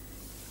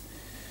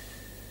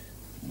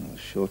 I'll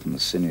shorten the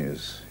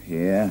sinews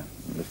here.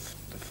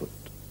 Lift the foot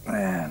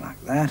there,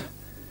 like that.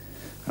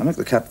 I'll make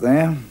the cut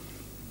there.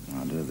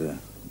 I'll do the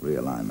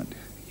realignment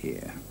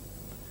here.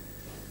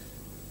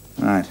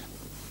 Right.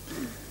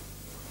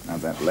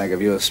 Have that leg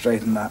of yours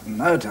straightened out in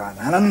no time,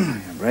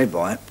 Alan. You're a brave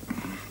boy.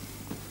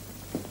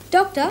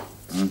 Doctor,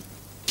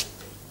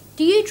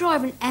 do you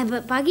drive an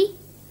Abbott buggy?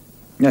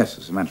 Yes,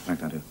 as a matter of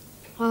fact, I do.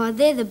 Oh,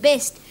 they're the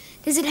best.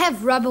 Does it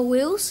have rubber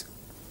wheels?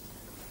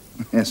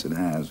 Yes, it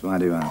has. Why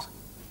do you ask?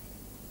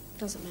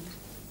 Doesn't matter.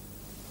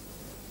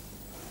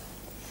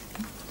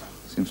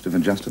 Seems to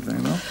have adjusted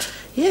very well.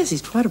 Yes,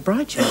 he's quite a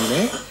bright young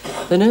man.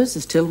 The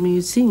nurses tell me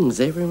he sings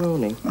every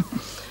morning.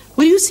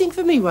 Will you sing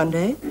for me one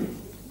day?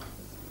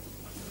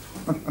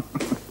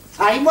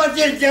 Hey, what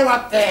do you do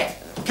up there?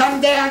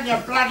 Come down, you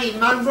bloody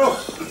mongrel.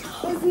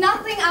 There's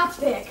nothing up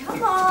there.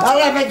 Come on. I'll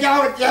have a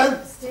go at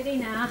you. Steady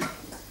now.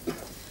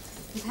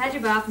 You've had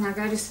your bath, now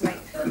go to sleep.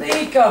 Where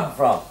did he come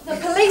from? The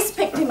police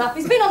picked him up.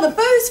 He's been on the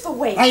booze for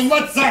weeks. Hey,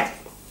 what's that?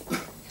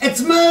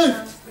 It's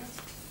moved.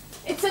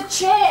 It's a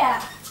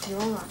chair.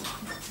 You're all right.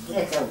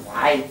 Get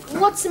away.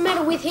 What's the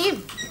matter with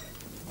him?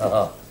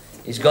 Oh,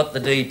 he's got the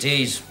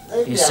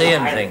DTs. He's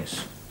seeing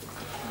things.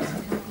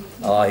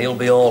 Oh, he'll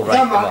be all right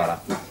Come on. tomorrow.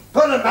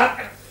 Put him up.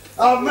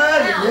 I'll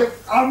murder you.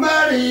 I'll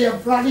murder you,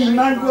 bloody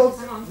mongrels.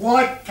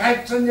 White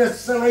coats and your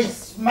silly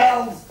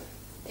smells.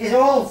 It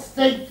all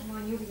stinks. Come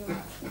on, you'll be all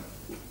right.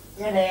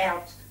 Get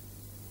out.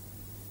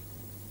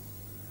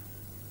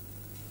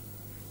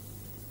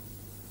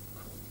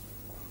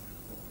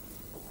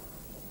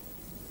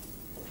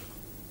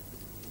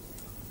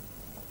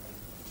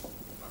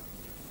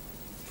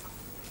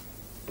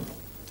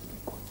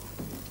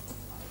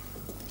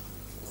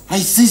 Hey,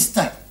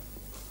 sister.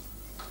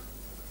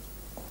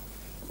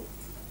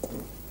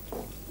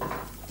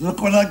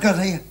 Look what I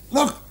got here.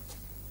 Look.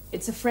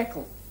 It's a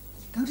freckle.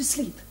 Go to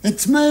sleep.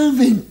 It's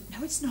moving.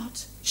 No, it's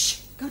not.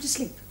 Shh. Go to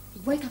sleep.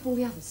 You'll wake up all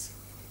the others.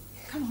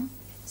 Come on.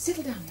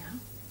 Settle down now.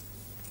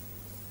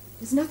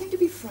 There's nothing to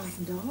be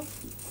frightened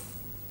of.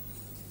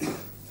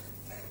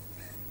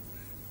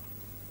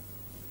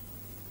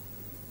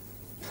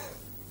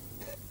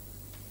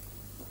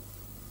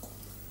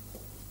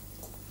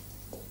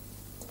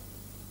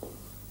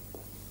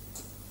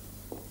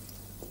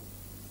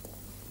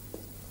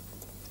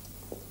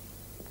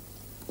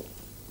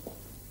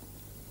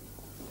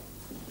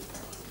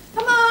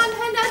 Come on,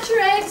 hand out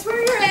your eggs. Where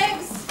are your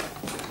eggs?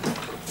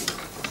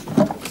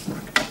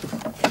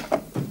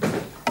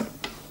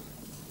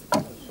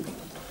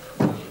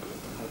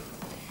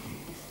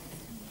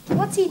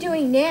 What's he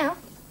doing now?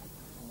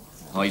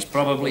 Oh, he's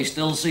probably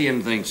still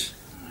seeing things.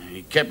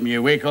 He kept me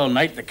awake all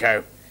night, the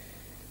cow.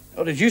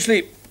 How did you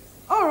sleep?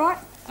 All right.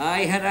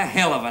 I had a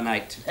hell of a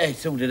night. Hey,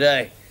 so did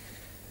I.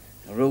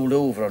 I rolled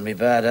over on me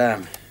bad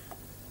arm.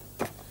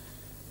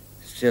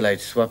 Still,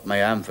 I'd swap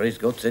my arm for his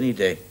guts any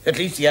day. At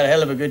least he had a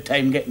hell of a good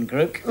time getting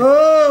crook.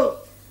 Oh!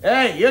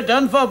 Hey, you're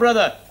done for,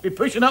 brother. Be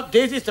pushing up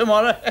daisies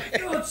tomorrow.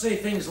 Don't say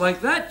things like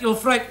that. You'll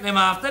frighten him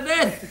half to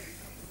death.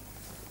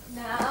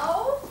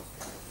 Now,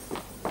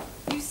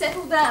 you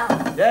settle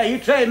down. Yeah, you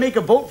try and make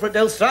a boat for it,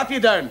 they'll strap you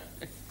down.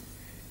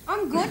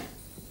 I'm good.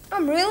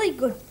 I'm really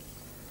good.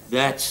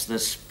 That's the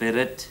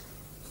spirit.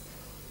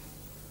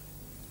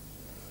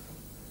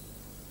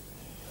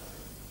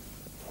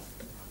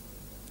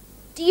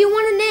 Do you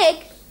want an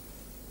egg?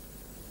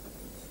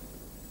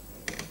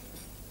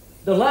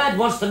 The lad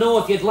wants to know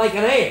if you'd like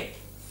an egg.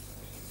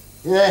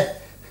 Yeah,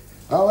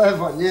 I'll have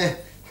one, yeah.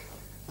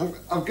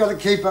 I've got to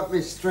keep up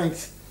my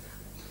strength.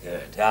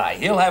 Good. Aye,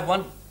 he'll have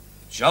one.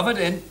 Shove it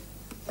in.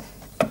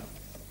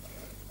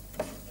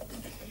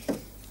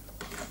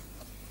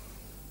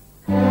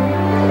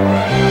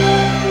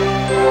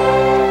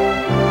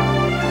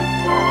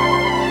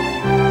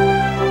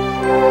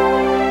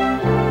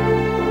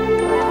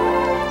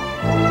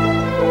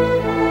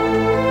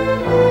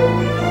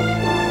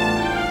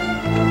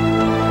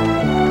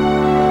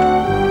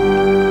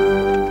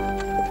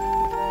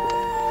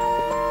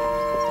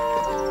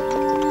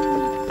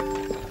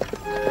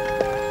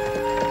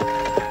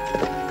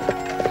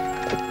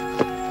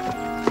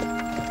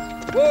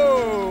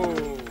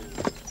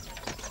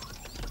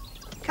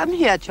 Come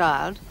here,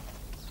 child.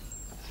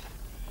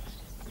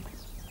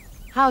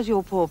 How's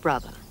your poor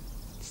brother?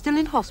 Still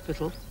in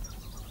hospital?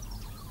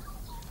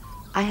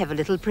 I have a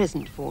little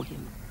present for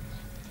him.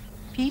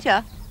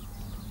 Peter?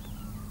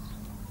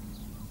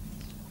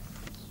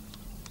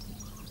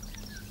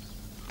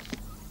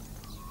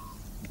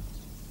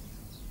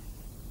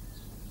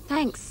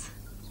 Thanks.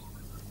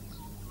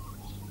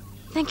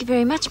 Thank you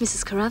very much,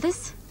 Mrs.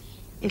 Carruthers.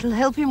 It'll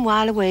help him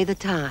while away the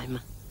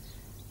time.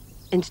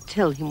 and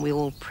tell him we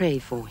all pray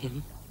for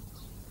him.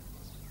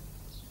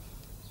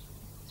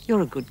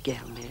 You're a good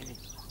gal, Mary.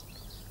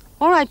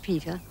 All right,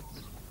 Peter.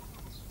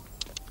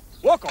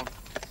 Walk on.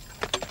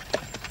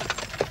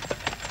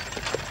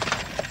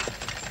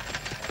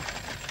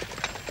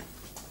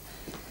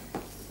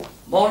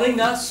 Morning,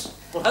 Nuss.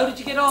 Well, how did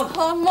you get on?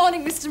 Oh,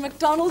 morning, Mr.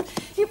 MacDonald.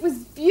 It was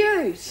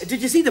beaut.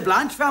 Did you see the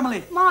Blanche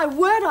family? My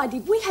word, I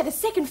did. We had a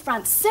second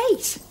front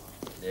seat.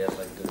 Yeah,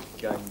 like good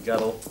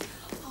gunguddle.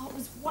 Oh, it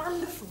was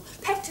wonderful.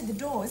 Packed to the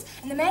doors,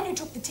 and the man who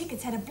took the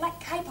tickets had a black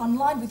cape on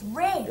lined with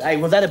red. Aye,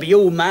 well, that'd be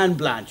old man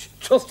Blanche.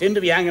 Trust him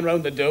to be hanging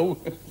round the door.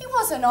 He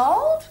wasn't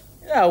old.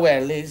 Yeah,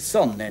 well, his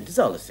son then. It's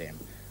all the same.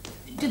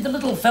 Did the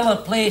little fella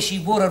play she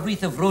wore a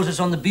wreath of roses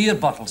on the beer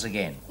bottles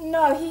again?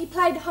 No, he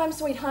played Home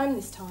Sweet Home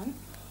this time.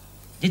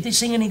 Did they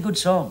sing any good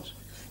songs?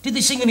 Did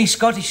they sing any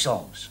Scottish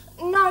songs?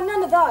 No,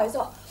 none of those.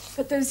 Oh,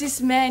 but there was this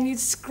man, you'd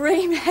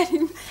scream at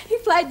him. He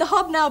played the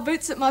hobnail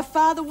boots that my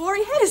father wore.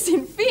 He had us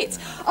in fits.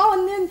 Oh,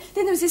 and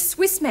then there was this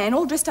Swiss man,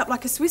 all dressed up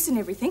like a Swiss and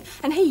everything,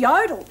 and he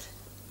yodeled.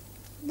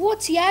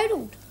 What's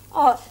yodeled?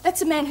 Oh,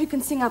 that's a man who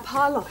can sing up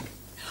high like.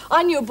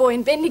 I knew a boy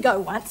in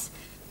Bendigo once.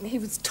 He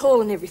was tall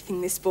and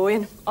everything, this boy,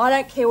 and I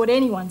don't care what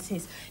anyone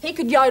says. He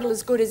could yodel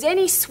as good as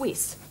any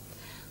Swiss.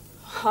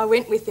 I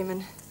went with him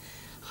and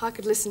I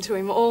could listen to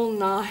him all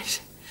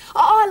night. Oh,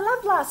 I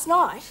loved last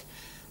night,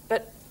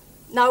 but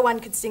no one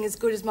could sing as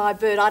good as my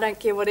bird. I don't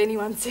care what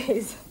anyone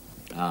says.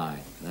 Aye,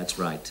 that's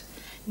right.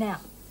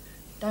 Now,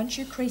 don't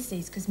you crease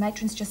these, because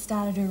Matron's just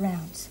started her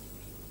rounds.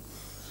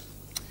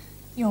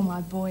 You're my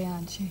boy,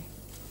 aren't you?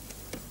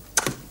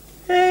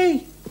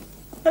 Hey,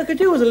 I could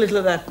do with a little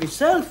of that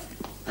myself.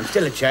 I'm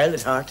still a child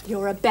at heart.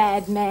 You're a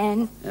bad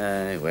man.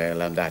 Aye,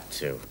 well, I'm that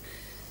too.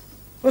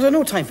 Well, there's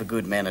no time for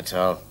good men at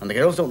all, and the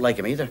girls don't like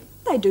him either.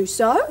 They do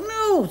so.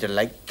 No, they're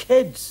like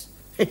kids.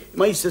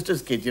 My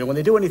sister's kids, you know, when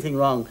they do anything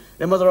wrong,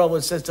 their mother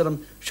always says to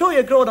them, "Sure,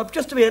 you're grown up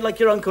just to behave like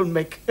your Uncle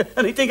Mick."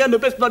 And I think I'm the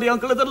best bloody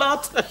uncle of the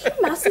lot. You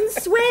mustn't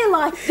swear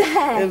like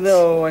that.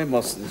 No, I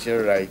mustn't,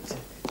 you're right.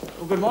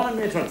 Oh, good morning,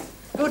 matron.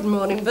 Good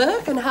morning,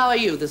 Burke, and how are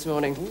you this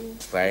morning?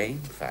 Fine,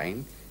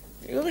 fine.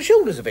 You know, the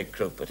shoulder's a bit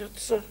crooked, but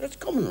it's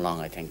coming along,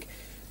 I think.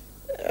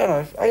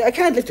 I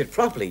can't lift it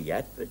properly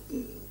yet, but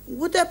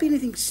would that be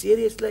anything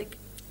serious, like?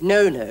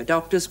 No,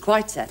 doctor's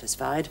quite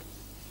satisfied.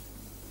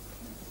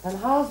 And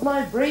how's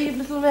my brave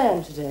little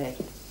man today?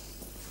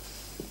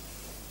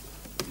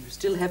 You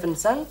still haven't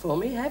sung for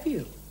me, have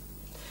you?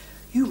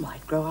 You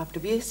might grow up to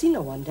be a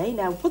singer one day.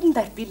 Now, wouldn't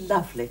that be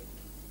lovely?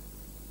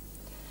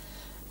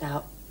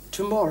 Now,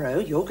 tomorrow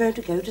you're going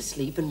to go to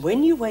sleep, and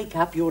when you wake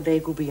up, your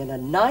leg will be in a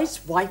nice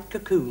white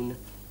cocoon.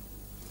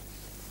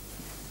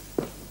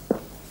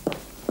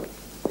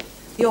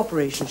 The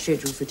operation's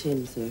scheduled for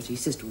 10:30.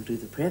 Sister will do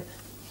the prep.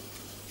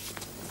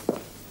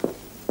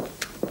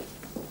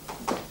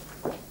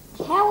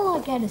 How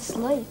will I go to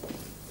sleep?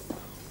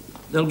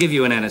 They'll give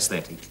you an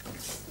anaesthetic.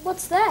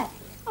 What's that?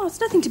 Oh, it's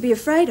nothing to be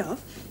afraid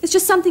of. It's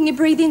just something you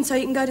breathe in so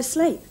you can go to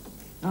sleep.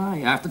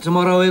 Aye, after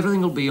tomorrow,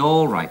 everything will be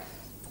all right.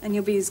 And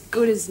you'll be as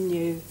good as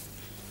new.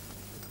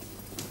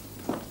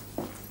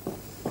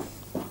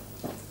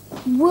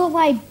 Will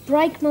they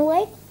break my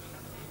leg?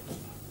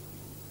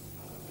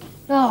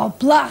 Oh,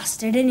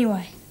 blast it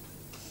anyway.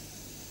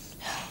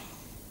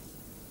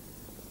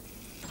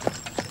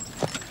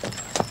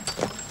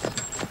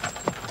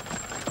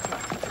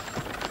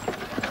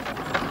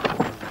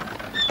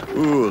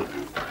 Ooh.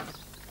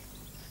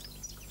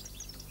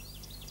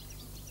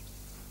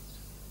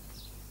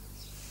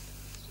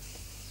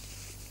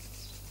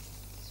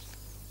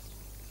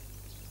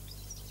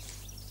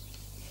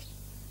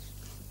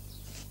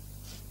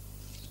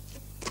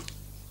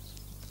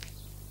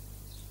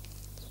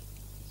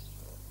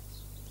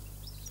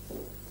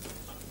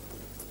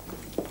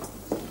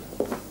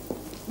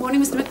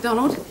 Morning, Mr.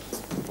 MacDonald.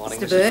 Morning,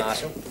 Mr. Mrs. Burke.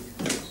 Marshall.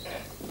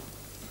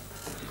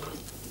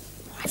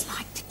 I'd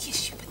like to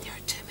kiss you, but there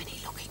are too many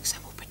looking, so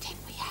we'll pretend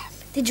we have.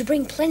 Did you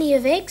bring plenty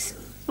of eggs?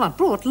 Well, I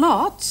brought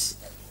lots.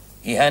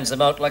 He hands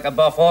them out like a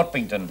Buff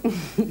Orpington.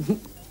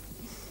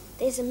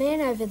 There's a man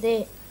over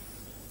there,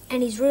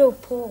 and he's real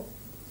poor.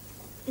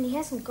 And he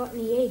hasn't got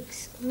any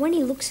eggs. And when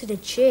he looks at a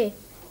chair,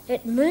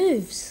 it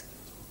moves.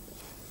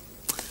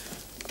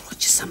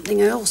 Brought you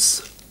something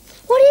else.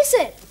 What is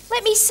it?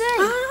 Let me see.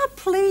 Ah,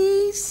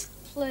 please.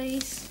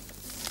 Please.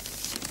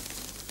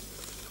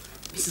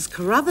 Mrs.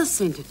 Carruthers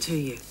sent it to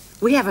you.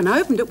 We haven't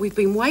opened it. We've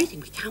been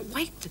waiting. We can't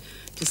wait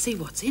to see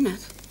what's in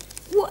it.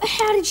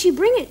 How did she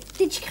bring it?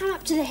 Did she come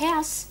up to the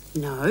house?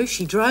 No,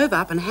 she drove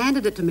up and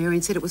handed it to Mary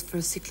and said it was for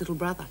a sick little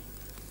brother.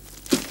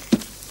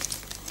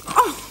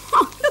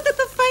 Oh, look at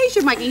the face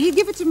you're making. Here,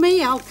 give it to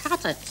me. I'll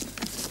cut it.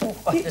 Oh,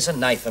 there's a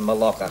knife in my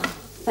locker.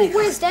 Thanks.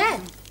 Where's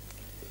Dad?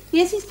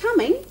 Yes, he's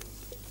coming.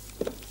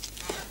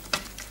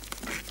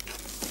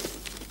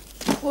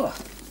 Oh.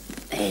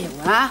 There you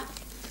are.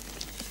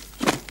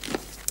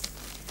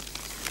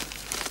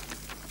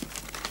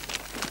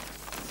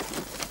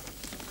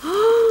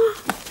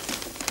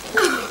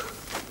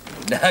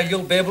 Now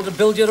you'll be able to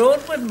build your own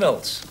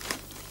windmills.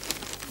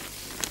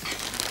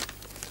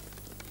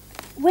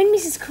 When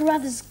Mrs.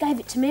 Carruthers gave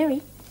it to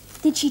Mary,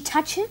 did she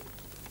touch it?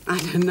 I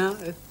don't know.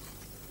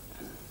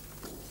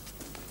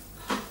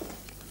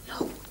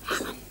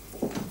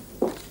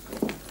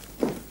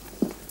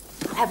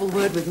 I'll have a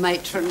word with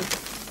matron.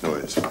 Oh,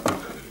 yes.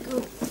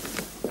 Good.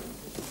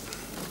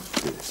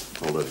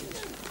 Hold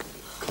it.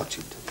 Clutch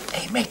it.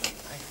 Hey, Mick,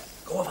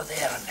 go over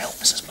there and help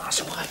Mrs.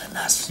 Marsawine and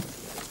us.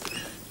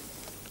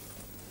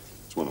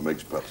 It's one of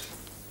Meg's pups.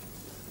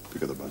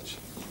 Pick of the bunch.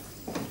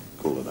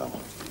 Call it out.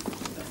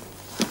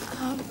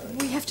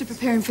 We have to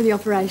prepare him for the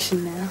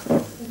operation now.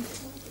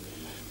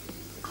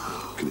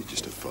 Can he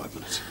just have 5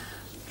 minutes?